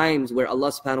designated times where Allah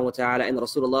subhanahu wa ta'ala and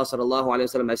Rasulullah sallallahu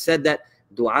alayhi wa sallam has said that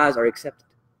du'as are accepted?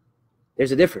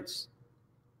 There's a difference.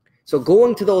 So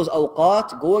going to those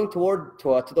awqat, going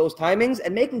to those timings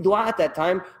and making dua at that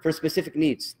time for specific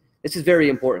needs. This is very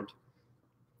important.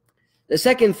 The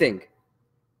second thing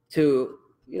to,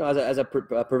 as a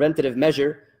preventative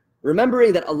measure,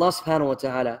 remembering that Allah subhanahu wa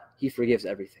ta'ala, He forgives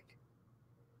everything.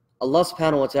 Allah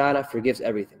subhanahu wa ta'ala forgives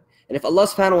everything. And if Allah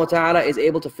subhanahu wa ta'ala is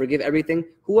able to forgive everything,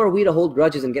 who are we to hold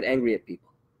grudges and get angry at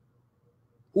people?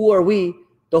 Who are we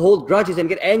to hold grudges and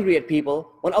get angry at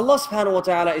people when Allah subhanahu wa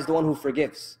ta'ala is the one who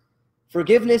forgives?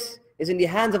 Forgiveness is in the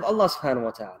hands of Allah subhanahu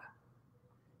wa ta'ala.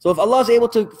 So if Allah is able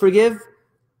to forgive,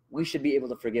 we should be able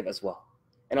to forgive as well.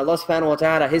 And Allah subhanahu wa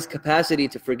ta'ala, His capacity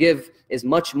to forgive is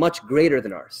much, much greater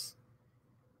than ours.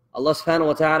 Allah subhanahu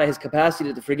wa ta'ala, His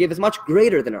capacity to forgive is much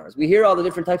greater than ours. We hear all the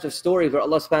different types of stories where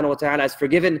Allah subhanahu wa ta'ala has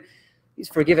forgiven. He's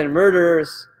forgiven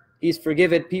murderers. He's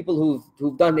forgiven people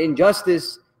who've done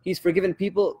injustice. He's forgiven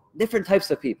people, different types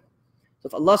of people. So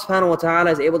if Allah subhanahu wa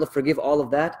ta'ala is able to forgive all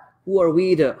of that, who are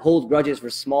we to hold grudges for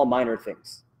small, minor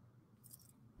things?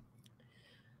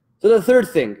 So the third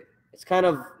thing, it's kind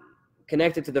of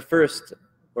connected to the first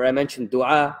where I mentioned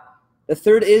dua. The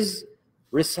third is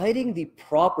reciting the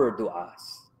proper du'as.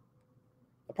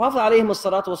 The Prophet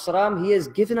ﷺ, he has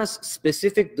given us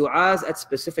specific du'as at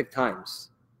specific times.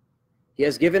 He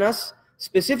has given us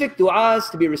specific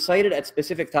du'as to be recited at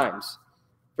specific times.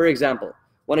 For example,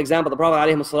 one example, the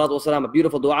Prophet ﷺ, a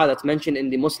beautiful du'a that's mentioned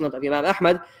in the Musnad of Imam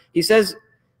Ahmad, he says,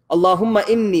 Allahumma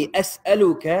inni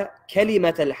as'aluka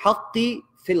kalimat al-haqqi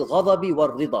fil ghadabi wal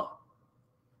rida.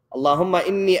 Allahumma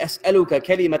inni as'aluka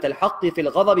kalimat al-haqqi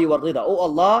fil ghadabi wal rida. Oh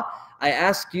Allah, I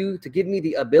ask you to give me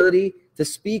the ability to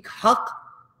speak haqq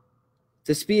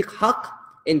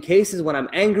in cases when I'm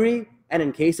angry and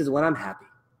in cases when I'm happy.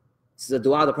 This is a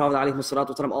dua the Prophet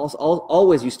ﷺ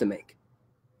always used to make.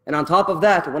 And on top of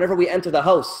that, whenever we enter the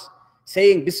house,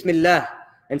 saying Bismillah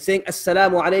and saying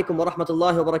Assalamu alaikum wa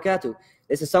rahmatullahi wa barakatuh.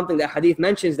 This is something that Hadith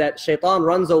mentions, that shaitan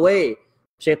runs away.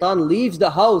 Shaitan leaves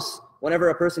the house whenever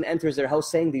a person enters their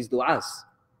house saying these du'as.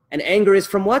 And anger is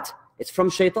from what? It's from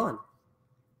shaitan.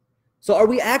 So are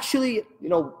we actually,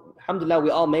 alhamdulillah, we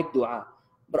all make dua.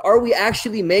 But are we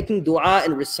actually making dua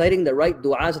and reciting the right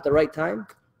du'as at the right time?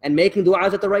 And making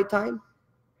du'as at the right time?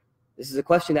 This is a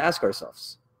question to ask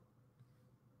ourselves.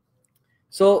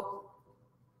 So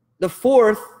the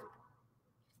fourth,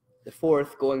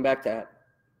 going back to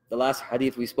the last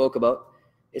hadith we spoke about,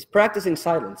 is practicing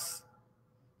silence.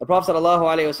 The Prophet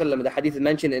ﷺ, the hadith is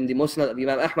mentioned in the Musnad of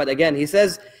Imam Ahmad again, he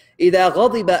says, إِذَا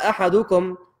غَضِبَ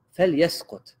أَحَدُكُمْ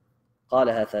فَلْيَسْقُطْ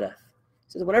قَالَهَا ثَلَاث. He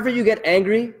says, whenever you get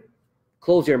angry,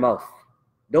 close your mouth.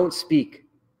 Don't speak.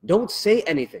 Don't say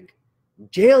anything.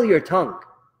 Jail your tongue.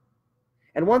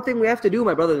 And one thing we have to do,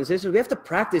 my brothers and sisters, we have to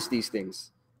practice these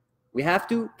things. We have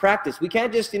to practice. We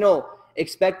can't just,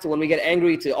 expect when we get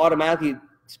angry to automatically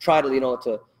try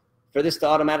to, for this to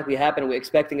automatically happen, we're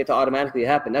expecting it to automatically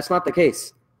happen. That's not the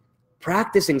case.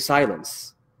 Practicing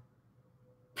silence.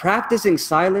 Practicing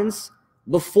silence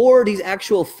before these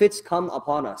actual fits come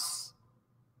upon us.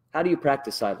 How do you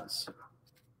practice silence?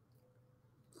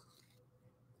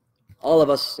 All of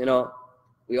us,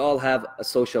 we all have a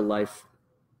social life.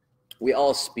 We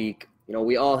all speak.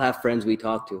 We all have friends we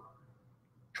talk to.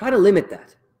 Try to limit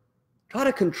that. Try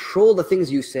to control the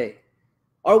things you say.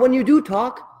 Or when you do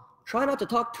talk, try not to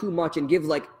talk too much and give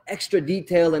extra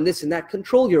detail and this and that.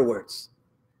 Control your words.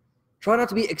 Try not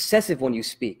to be excessive when you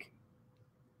speak.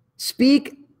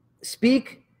 Speak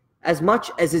as much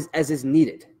as is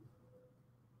needed.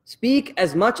 Speak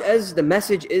as much as the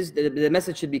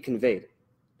message should be conveyed.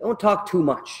 Don't talk too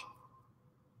much.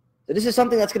 So this is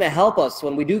something that's going to help us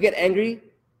when we do get angry.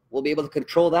 We'll be able to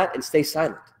control that and stay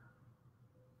silent.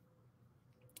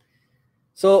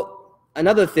 So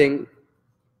another thing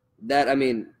that,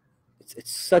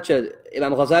 it's such a,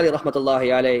 Imam Ghazali rahmatullahi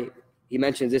alayhi, he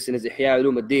mentions this in his Ihya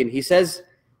Ulum ad-Din. He says,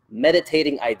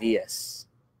 meditating ideas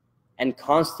and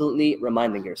constantly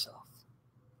reminding yourself.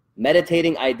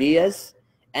 Meditating ideas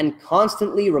and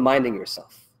constantly reminding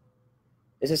yourself.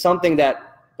 This is something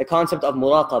that, the concept of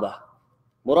muraqabah.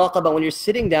 Muraqabah, when you're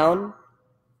sitting down,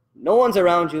 no one's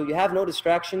around you, you have no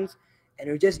distractions, and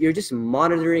you're just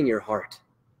monitoring your heart.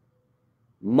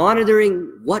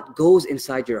 Monitoring what goes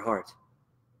inside your heart.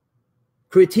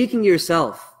 Critiquing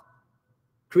yourself.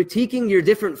 Critiquing your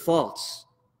different faults.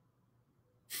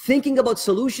 Thinking about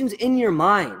solutions in your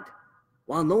mind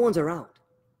while no one's around.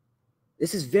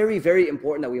 This is very, very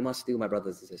important that we must do, my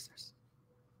brothers and sisters.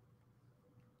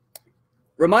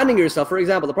 Reminding yourself, for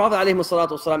example, the Prophet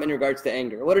ﷺ in regards to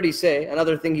anger, what did he say?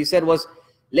 Another thing he said was,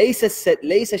 لَيْسَ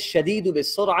الشَّدِيدُ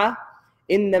بِالسُّرْعَةِ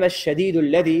إِنَّمَا الشَّدِيدُ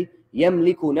الَّذِي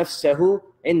يَمْلِكُ نَفْسَهُ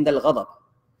عِنْدَ الْغَضَبِ.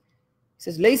 He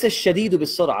says, لَيْسَ الشَّدِيدُ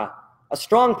بِالسُّرْعَةِ. A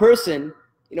strong person,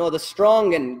 the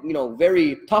strong and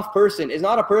very tough person is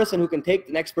not a person who can take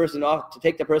the next person off, to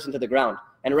take the person to the ground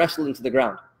and wrestle into the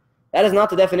ground. That is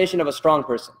not the definition of a strong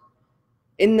person.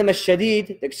 إِنَّمَا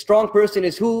الشَّدِيدُ, the strong person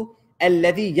is who?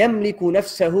 الَّذِي يَمْلِكُ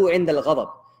نَفْسَهُ عِنْدَ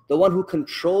الْغَضَبِ. The one who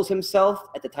controls himself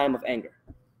at the time of anger.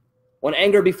 When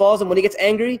anger befalls him, when he gets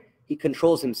angry, he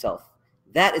controls himself.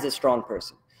 That is a strong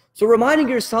person. So reminding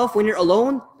yourself when you're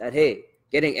alone that, hey,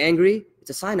 getting angry,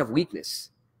 it's a sign of weakness.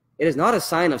 It is not a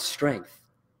sign of strength.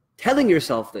 Telling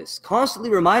yourself this, constantly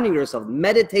reminding yourself,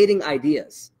 meditating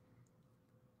ideas.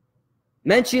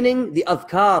 Mentioning the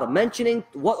adhkar, mentioning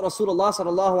what Rasulullah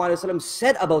ﷺ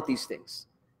said about these things.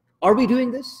 Are we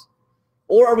doing this?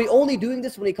 Or are we only doing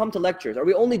this when we come to lectures? Are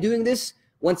we only doing this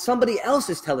when somebody else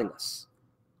is telling us?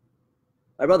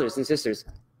 My brothers and sisters,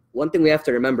 one thing we have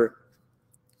to remember,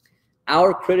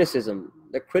 our criticism,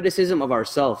 the criticism of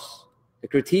ourselves, the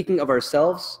critiquing of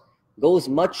ourselves goes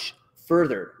much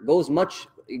further,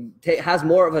 has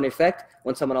more of an effect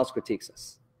when someone else critiques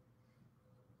us.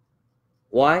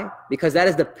 Why? Because that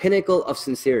is the pinnacle of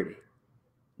sincerity.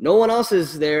 No one else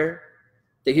is there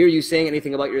to hear you saying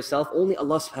anything about yourself. Only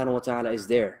Allah subhanahu wa ta'ala is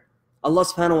there. Allah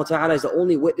subhanahu wa ta'ala is the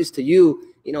only witness to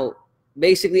you,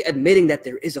 basically admitting that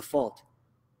there is a fault.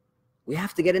 We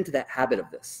have to get into that habit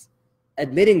of this.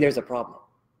 Admitting there's a problem.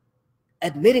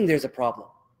 Admitting there's a problem.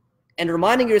 And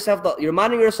reminding yourself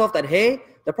that, hey,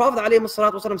 the Prophet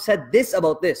ﷺ said this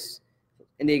about this.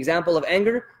 In the example of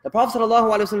anger, the Prophet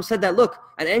ﷺ said that, look,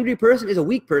 an angry person is a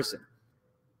weak person.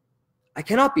 I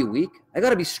cannot be weak. I got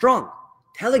to be strong.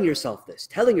 Telling yourself this.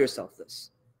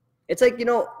 It's like, when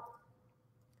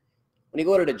you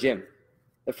go to the gym,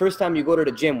 the first time you go to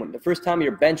the gym, the first time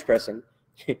you're bench pressing,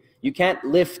 you can't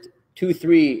lift two,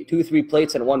 three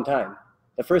plates at one time.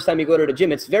 The first time you go to the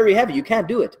gym, it's very heavy. You can't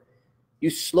do it. You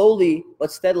slowly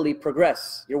but steadily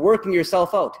progress. You're working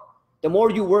yourself out. The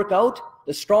more you work out,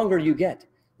 the stronger you get.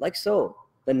 Like so,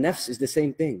 the nafs is the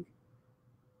same thing.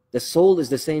 The soul is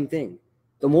the same thing.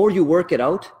 The more you work it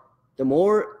out, the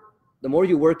more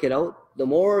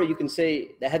you can say,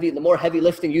 the more heavy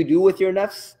lifting you do with your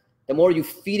nafs, the more you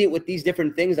feed it with these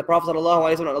different things. The Prophet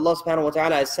ﷺ and Allah subhanahu wa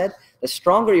ta'ala has said, the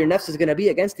stronger your nafs is going to be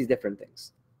against these different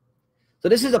things. So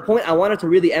this is a point I wanted to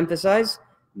really emphasize,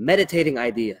 meditating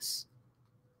ideas.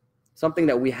 Something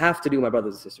that we have to do, my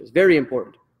brothers and sisters. Very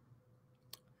important.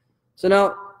 So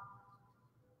now,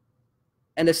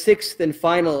 and the sixth and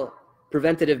final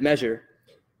preventative measure,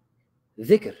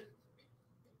 dhikr.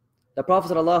 The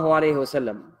Prophet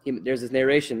ﷺ, there's this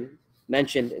narration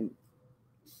mentioned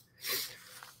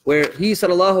where he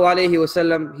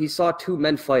ﷺ, he saw two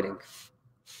men fighting.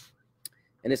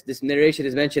 And this narration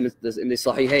is mentioned in the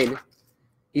Sahihain.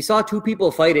 He saw two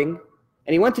people fighting,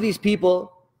 and he went to these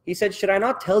people. He said, should I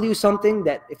not tell you something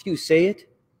that if you say it,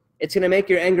 it's going to make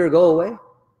your anger go away?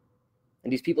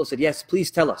 And these people said, yes, please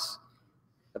tell us.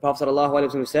 The Prophet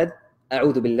ﷺ said,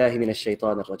 أعوذ بالله من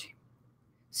الشيطان الرجيم.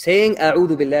 Saying,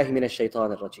 أعوذ بالله من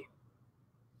الشيطان الرجيم.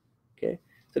 Okay?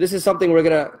 So this is something we're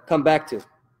going to come back to,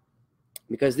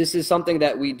 because this is something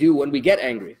that we do when we get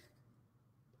angry.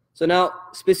 So now,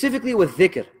 specifically with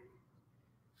dhikr,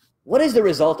 what is the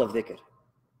result of dhikr?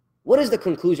 What is the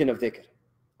conclusion of dhikr?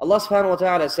 Allah subhanahu wa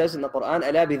ta'ala says in the Quran,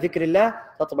 أَلَا بِذِكْرِ اللَّهِ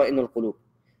تَطْمَئِنُّ الْقُلُوبِ.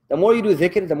 The more you do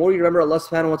dhikr, the more you remember Allah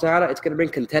subhanahu wa ta'ala, it's going to bring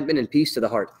contentment and peace to the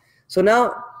heart. So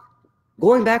now,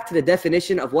 going back to the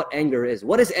definition of what anger is.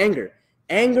 What is anger?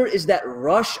 Anger is that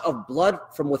rush of blood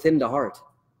from within the heart.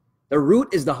 The root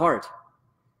is the heart.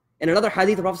 In another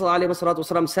hadith, the Prophet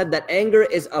ﷺ said that anger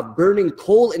is a burning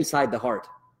coal inside the heart.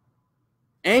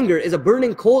 Anger is a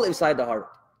burning coal inside the heart.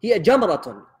 Hiya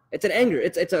jamratun. It's an anger.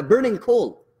 It's a burning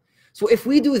coal. So if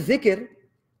we do dhikr,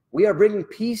 we are bringing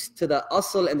peace to the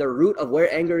asl and the root of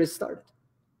where anger is started.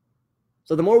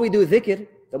 So the more we do dhikr,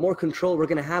 the more control we're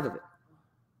going to have of it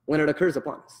when it occurs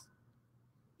upon us.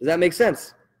 Does that make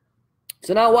sense?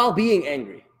 So now, while being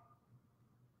angry,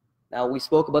 now we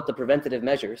spoke about the preventative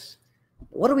measures.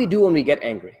 What do we do when we get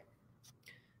angry?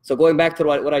 So going back to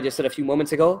what I just said a few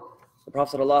moments ago, the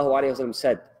Prophet ﷺ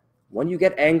said, when you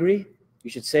get angry, you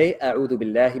should say, أعوذ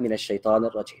بالله من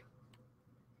الشيطان الرجيم.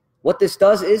 What this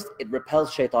does is, it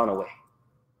repels shaitan away.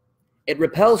 It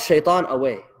repels shaitan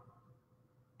away.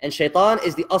 And shaitan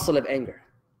is the asl of anger.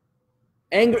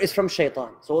 Anger is from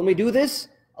shaitan. So when we do this,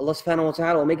 Allah subhanahu wa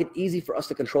ta'ala will make it easy for us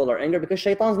to control our anger, because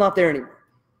shaitan's not there anymore.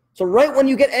 So right when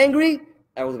you get angry,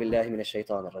 أعوذ بالله من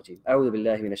الشيطان الرجيم. أعوذ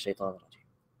بالله من الشيطان الرجيم.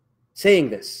 Saying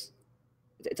this.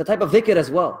 It's a type of dhikr as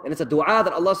well. And it's a dua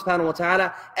that Allah subhanahu wa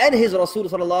ta'ala and His Rasul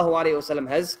sallallahu alayhi wa sallam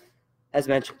has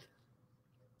mentioned.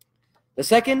 The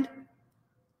second,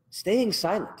 staying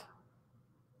silent.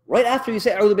 Right after you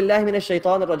say, أعوذ بالله من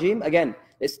الشيطان الرجيم, again,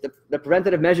 the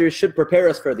preventative measures should prepare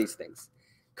us for these things.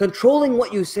 Controlling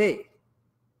what you say.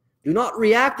 Do not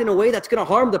react in a way that's going to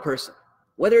harm the person,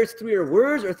 whether it's through your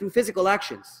words or through physical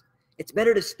actions. It's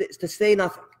better to say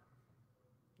nothing.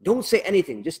 Don't say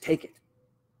anything, just take it.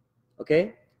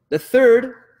 Okay? The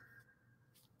third,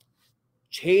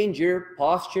 change your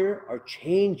posture or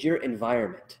change your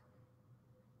environment.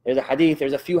 There's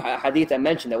a few hadith that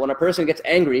mention that when a person gets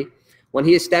angry, when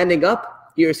he is standing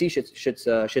up, he or she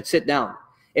should sit down.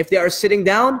 If they are sitting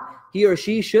down, he or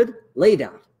she should lay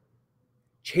down.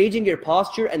 Changing your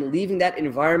posture and leaving that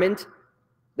environment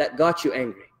that got you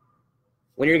angry.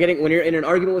 When you're in an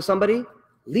argument with somebody,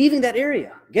 leaving that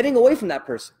area, getting away from that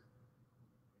person.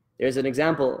 There's an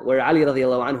example where Ali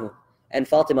radiallahu anhu and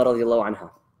Fatima radiallahu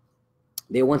anha,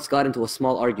 they once got into a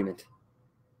small argument.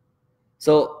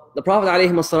 So the Prophet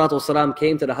alayhi salatu wasalam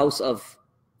came to the house of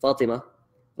Fatima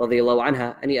radiallahu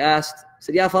anha, and he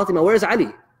said, Ya Fatima, where's Ali?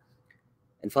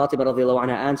 And Fatima radiallahu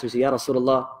anha answers, Ya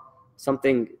Rasulullah,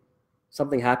 something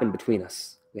happened between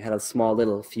us. We had a small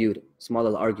little feud, small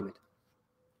little argument.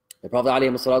 The Prophet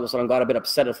ﷺ got a bit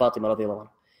upset at Fatima radiallahu anha.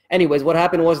 Anyways, what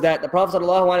happened was that the Prophet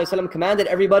ﷺ commanded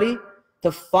everybody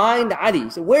to find Ali.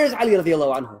 So where's Ali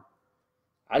radiallahu anhu?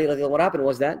 Ali radiallahu anhu, what happened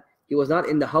was that he was not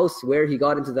in the house where he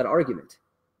got into that argument.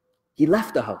 He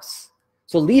left the house.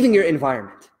 So leaving your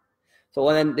environment. So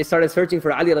when they started searching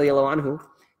for Ali radiallahu anhu,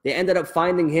 they ended up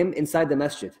finding him inside the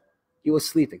masjid. He was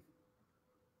sleeping.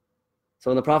 So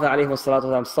when the Prophet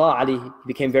ﷺ saw Ali, he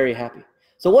became very happy.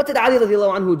 So what did Ali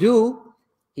radiallahu anhu do?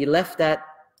 He left that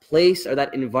place or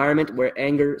that environment where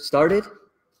anger started,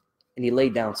 and he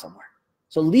laid down somewhere.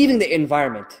 So leaving the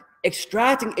environment,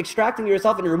 extracting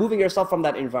yourself and removing yourself from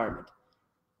that environment.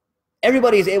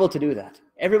 Everybody is able to do that.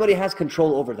 Everybody has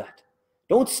control over that.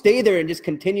 Don't stay there and just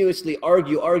continuously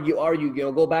argue,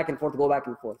 go back and forth,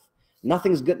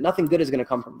 Nothing good is going to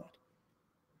come from that.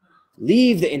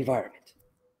 Leave the environment.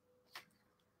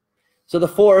 So the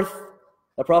fourth,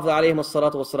 the Prophet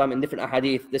ﷺ in different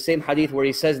hadith, the same hadith where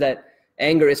he says that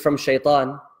anger is from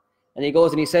shaitan, and he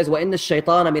goes and he says, وَإِنَّ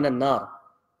الشَّيْطَانَ مِنَ النَّارِ.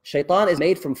 Shaitan is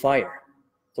made from fire.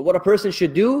 So what a person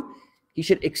should do, he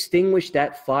should extinguish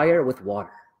that fire with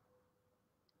water.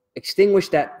 Extinguish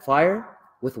that fire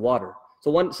with water.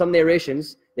 So some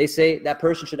narrations, they say that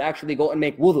person should actually go and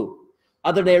make wudu.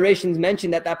 Other narrations mention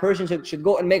that that person should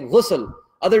go and make ghusl.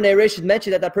 Other narrations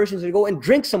mention that that person should go and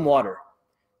drink some water.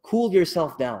 Cool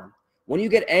yourself down. When you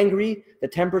get angry, the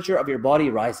temperature of your body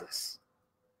rises.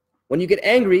 When you get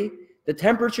angry, the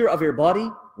temperature of your body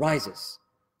rises.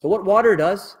 So what water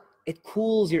does, it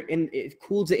cools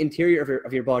the interior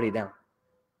of your body down.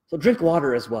 So drink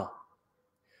water as well.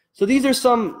 So these are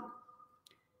some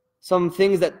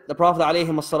things that the Prophet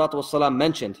ﷺ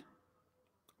mentioned.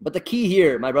 But the key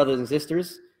here, my brothers and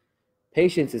sisters,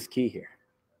 patience is key here.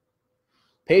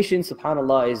 Patience,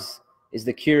 subhanAllah, is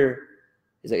the cure.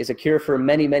 Is a cure for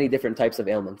many, many different types of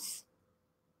ailments,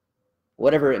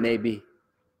 whatever it may be.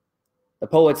 The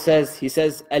poet says,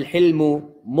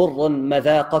 "Al-hilmu murrun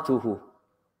madhaqatuhu,"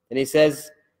 and he says,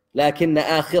 "Lakinna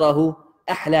akhirahu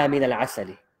ahla min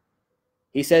al-asali."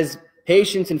 He says,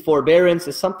 patience and forbearance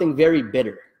is something very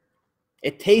bitter.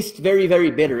 It tastes very,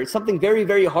 very bitter. It's something very,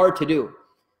 very hard to do.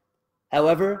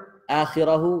 However,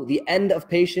 akhirahu, the end of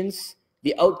patience,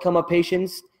 the outcome of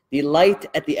patience, the light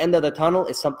at the end of the tunnel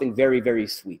is something very, very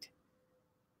sweet.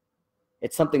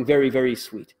 It's something very, very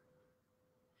sweet.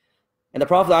 And the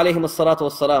Prophet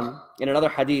ﷺ, in another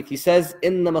hadith, he says,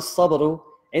 إِنَّمَا الصَّبْرُ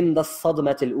عِنْدَ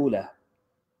الصَّدْمَةِ الْأُولَى.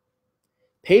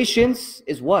 Patience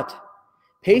is what?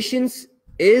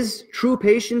 True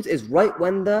patience is right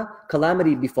when the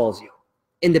calamity befalls you,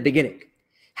 in the beginning.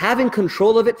 Having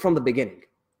control of it from the beginning.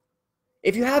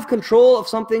 If you have control of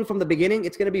something from the beginning,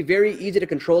 it's going to be very easy to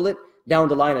control it down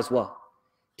the line as well.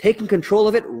 Taking control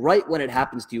of it right when it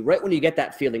happens to you, right when you get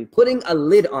that feeling, putting a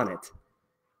lid on it.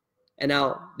 And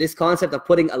now, this concept of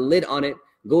putting a lid on it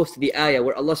goes to the ayah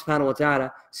where Allah subhanahu wa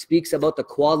ta'ala speaks about the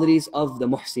qualities of the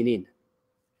muhsineen.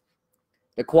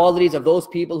 The qualities of those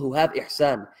people who have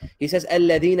ihsan. He says,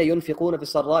 الَّذِينَ يُنْفِقُونَ فِي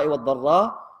السَّرَّاءِ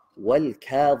وَالضَّرَّاءِ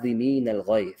وَالْكَاظِمِينَ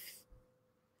الْغَيْظِ.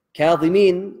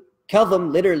 Kadhimin,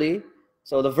 kadhim literally,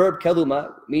 so the verb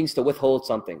kadhuma means to withhold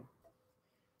something.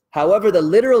 However, the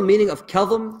literal meaning of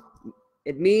kadhim,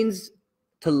 it means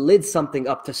to lid something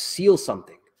up, to seal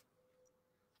something.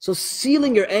 So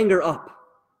sealing your anger up,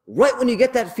 right when you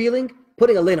get that feeling,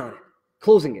 putting a lid on it,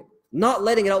 closing it, not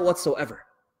letting it out whatsoever.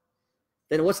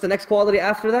 Then what's the next quality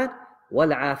after that?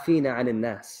 وَالْعَافِينَ عَنِ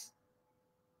النَّاسِ.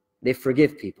 They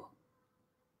forgive people.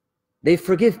 They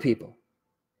forgive people.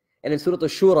 And in Surah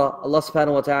Ash-Shura, Allah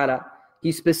subhanahu wa ta'ala,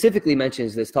 He specifically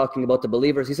mentions this, talking about the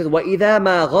believers. He says, وَإِذَا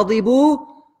مَا غَضِبُوا.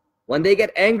 When they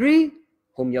get angry,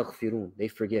 هُمْ يَغْفِرُونَ. They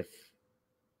forgive.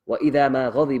 وَإِذَا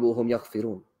مَا غَضِبُوا هُمْ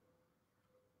يَغْفِرُونَ.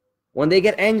 When they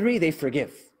get angry, they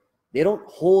forgive. They don't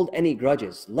hold any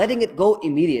grudges, letting it go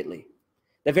immediately.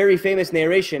 The very famous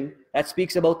narration that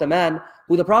speaks about the man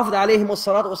who the Prophet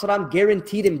ﷺ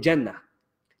guaranteed him Jannah.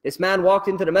 This man walked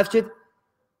into the masjid.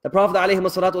 The Prophet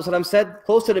ﷺ said,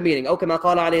 close to the meeting, أو كما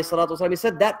قال عليه الصلاة والسلام, he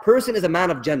said, that person is a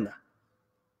man of Jannah.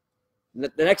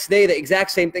 The next day, the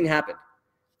exact same thing happened.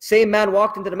 Same man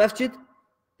walked into the masjid.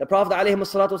 The Prophet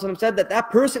ﷺ said that that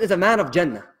person is a man of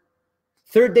Jannah.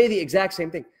 Third day, the exact same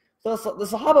thing. So the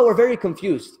Sahaba were very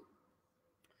confused.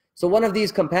 So one of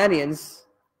these companions,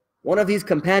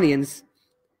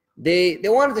 they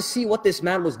wanted to see what this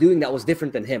man was doing that was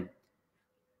different than him.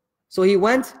 So he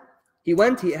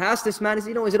asked this man, he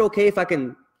said, is it okay if I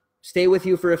can stay with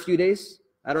you for a few days?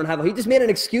 He just made an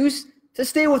excuse to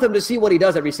stay with him to see what he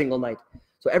does every single night.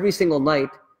 So every single night,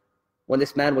 when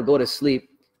this man would go to sleep,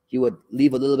 he would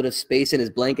leave a little bit of space in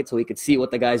his blanket so he could see what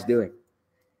the guy's doing.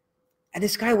 And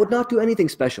this guy would not do anything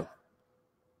special.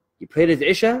 He prayed his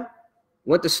Isha,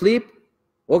 went to sleep,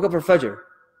 woke up for Fajr.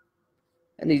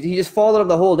 And he just followed him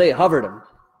the whole day, hovered him.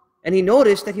 And he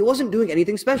noticed that he wasn't doing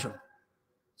anything special.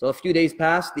 So a few days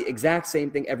passed, the exact same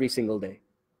thing every single day.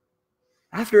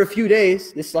 After a few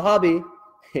days, this Sahabi,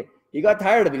 he got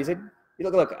tired of it. He said,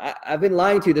 look, I've been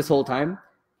lying to you this whole time.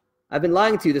 I've been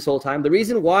lying to you this whole time. The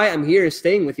reason why I'm here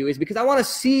staying with you is because I want to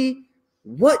see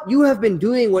what you have been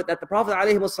doing that the Prophet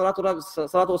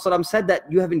ﷺ said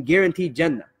that you have been guaranteed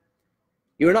Jannah.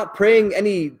 You're not praying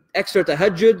any extra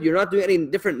tahajjud. You're not doing any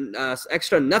different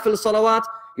extra nafil salawat.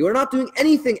 You are not doing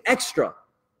anything extra.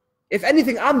 If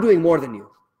anything, I'm doing more than you.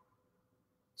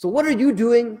 So what are you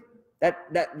doing that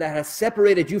has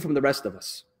separated you from the rest of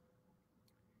us?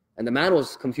 And the man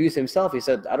was confused himself. He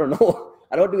said, I don't know.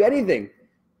 I don't do anything.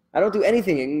 I don't do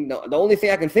anything. And the only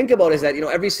thing I can think about is that,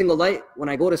 every single night when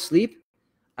I go to sleep,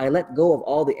 I let go of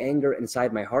all the anger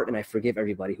inside my heart and I forgive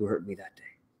everybody who hurt me that day.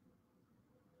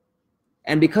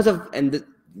 And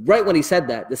right when he said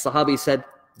that, the Sahabi said,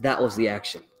 that was the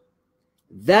action.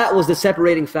 That was the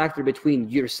separating factor between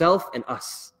yourself and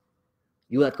us.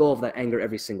 You let go of that anger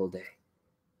every single day.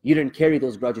 You didn't carry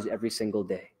those grudges every single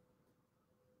day.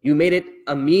 You made it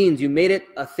a means, you made it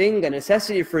a thing, a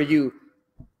necessity for you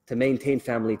to maintain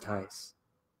family ties.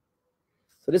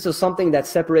 So this is something that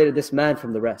separated this man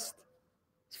from the rest.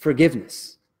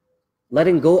 Forgiveness.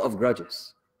 Letting go of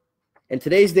grudges. In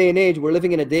today's day and age, we're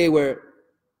living in a day where,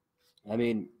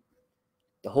 the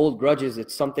whole grudges,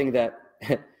 it's something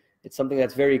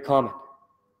that's very common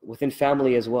within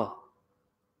family as well.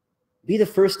 Be the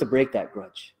first to break that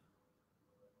grudge.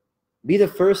 Be the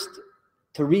first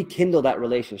to rekindle that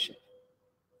relationship.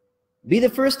 Be the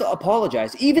first to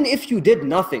apologize, even if you did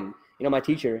nothing. My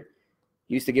teacher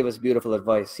used to give us beautiful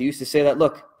advice. He used to say that,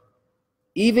 look,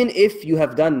 even if you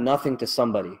have done nothing to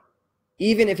somebody,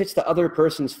 even if it's the other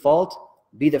person's fault,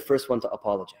 be the first one to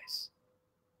apologize.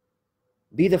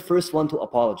 Be the first one to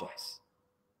apologize.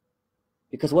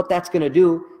 Because what that's going to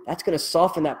do, that's going to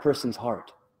soften that person's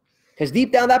heart. Because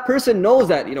deep down, that person knows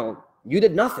that, you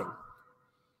did nothing.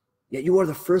 Yet you are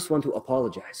the first one to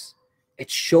apologize.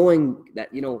 It's showing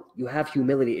that, you have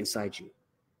humility inside you.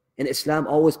 And Islam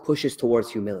always pushes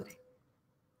towards humility.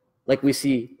 Like we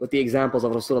see with the examples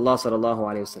of Rasulullah sallallahu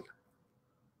alayhi wasallam.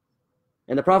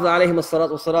 And the Prophet alayhi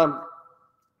wasallam,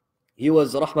 he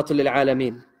was rahmatul lil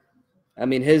alameen.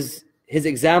 His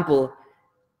example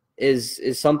is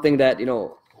something that,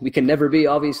 we can never be,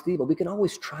 obviously, but we can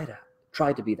always try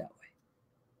to be that way.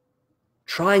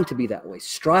 Trying to be that way,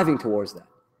 striving towards that.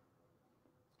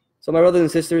 So my brothers and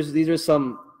sisters, these are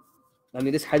some,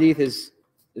 this hadith is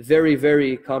very,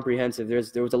 very comprehensive.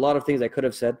 There was a lot of things I could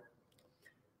have said,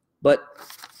 but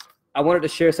I wanted to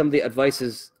share some of the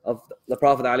advices of the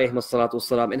Prophet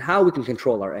ﷺ and how we can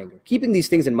control our anger. Keeping these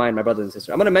things in mind, my brothers and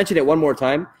sisters. I'm going to mention it one more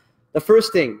time. The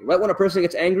first thing, right when a person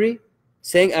gets angry,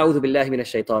 saying, A'udhu billahi minash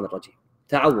shaitan ar-rajim.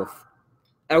 Ta'awwaf.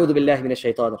 A'udhu billahi minash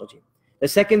shaitan ar-rajim. The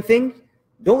second thing,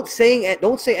 don't say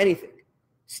anything.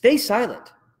 Stay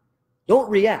silent. Don't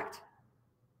react.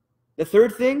 The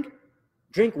third thing,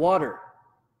 drink water.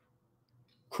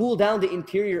 Cool down the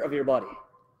interior of your body.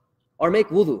 Or make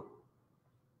wudu.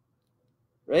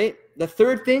 Right? The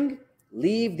third thing,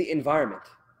 leave the environment.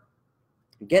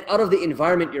 Get out of the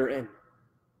environment you're in.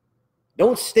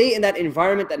 Don't stay in that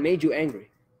environment that made you angry.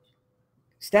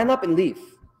 Stand up and leave.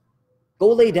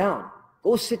 Go lay down.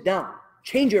 Go sit down.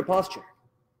 Change your posture.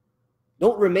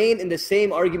 Don't remain in the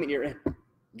same argument you're in.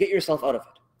 Get yourself out of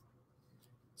it.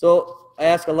 So I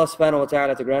ask Allah subhanahu wa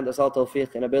ta'ala to grant us all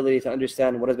tawfiq and ability to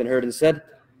understand what has been heard and said.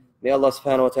 May Allah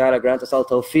subhanahu wa ta'ala grant us all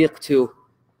tawfiq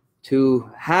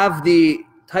to have the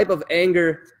type of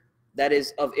anger that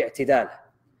is of i'tidal.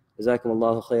 جزاكم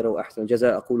الله خيرا وأحسن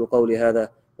الجزاء. أقول قولي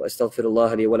هذا وأستغفر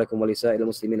الله لي ولكم ولسائر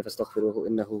المسلمين فاستغفروه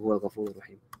إنه هو الغفور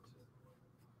الرحيم.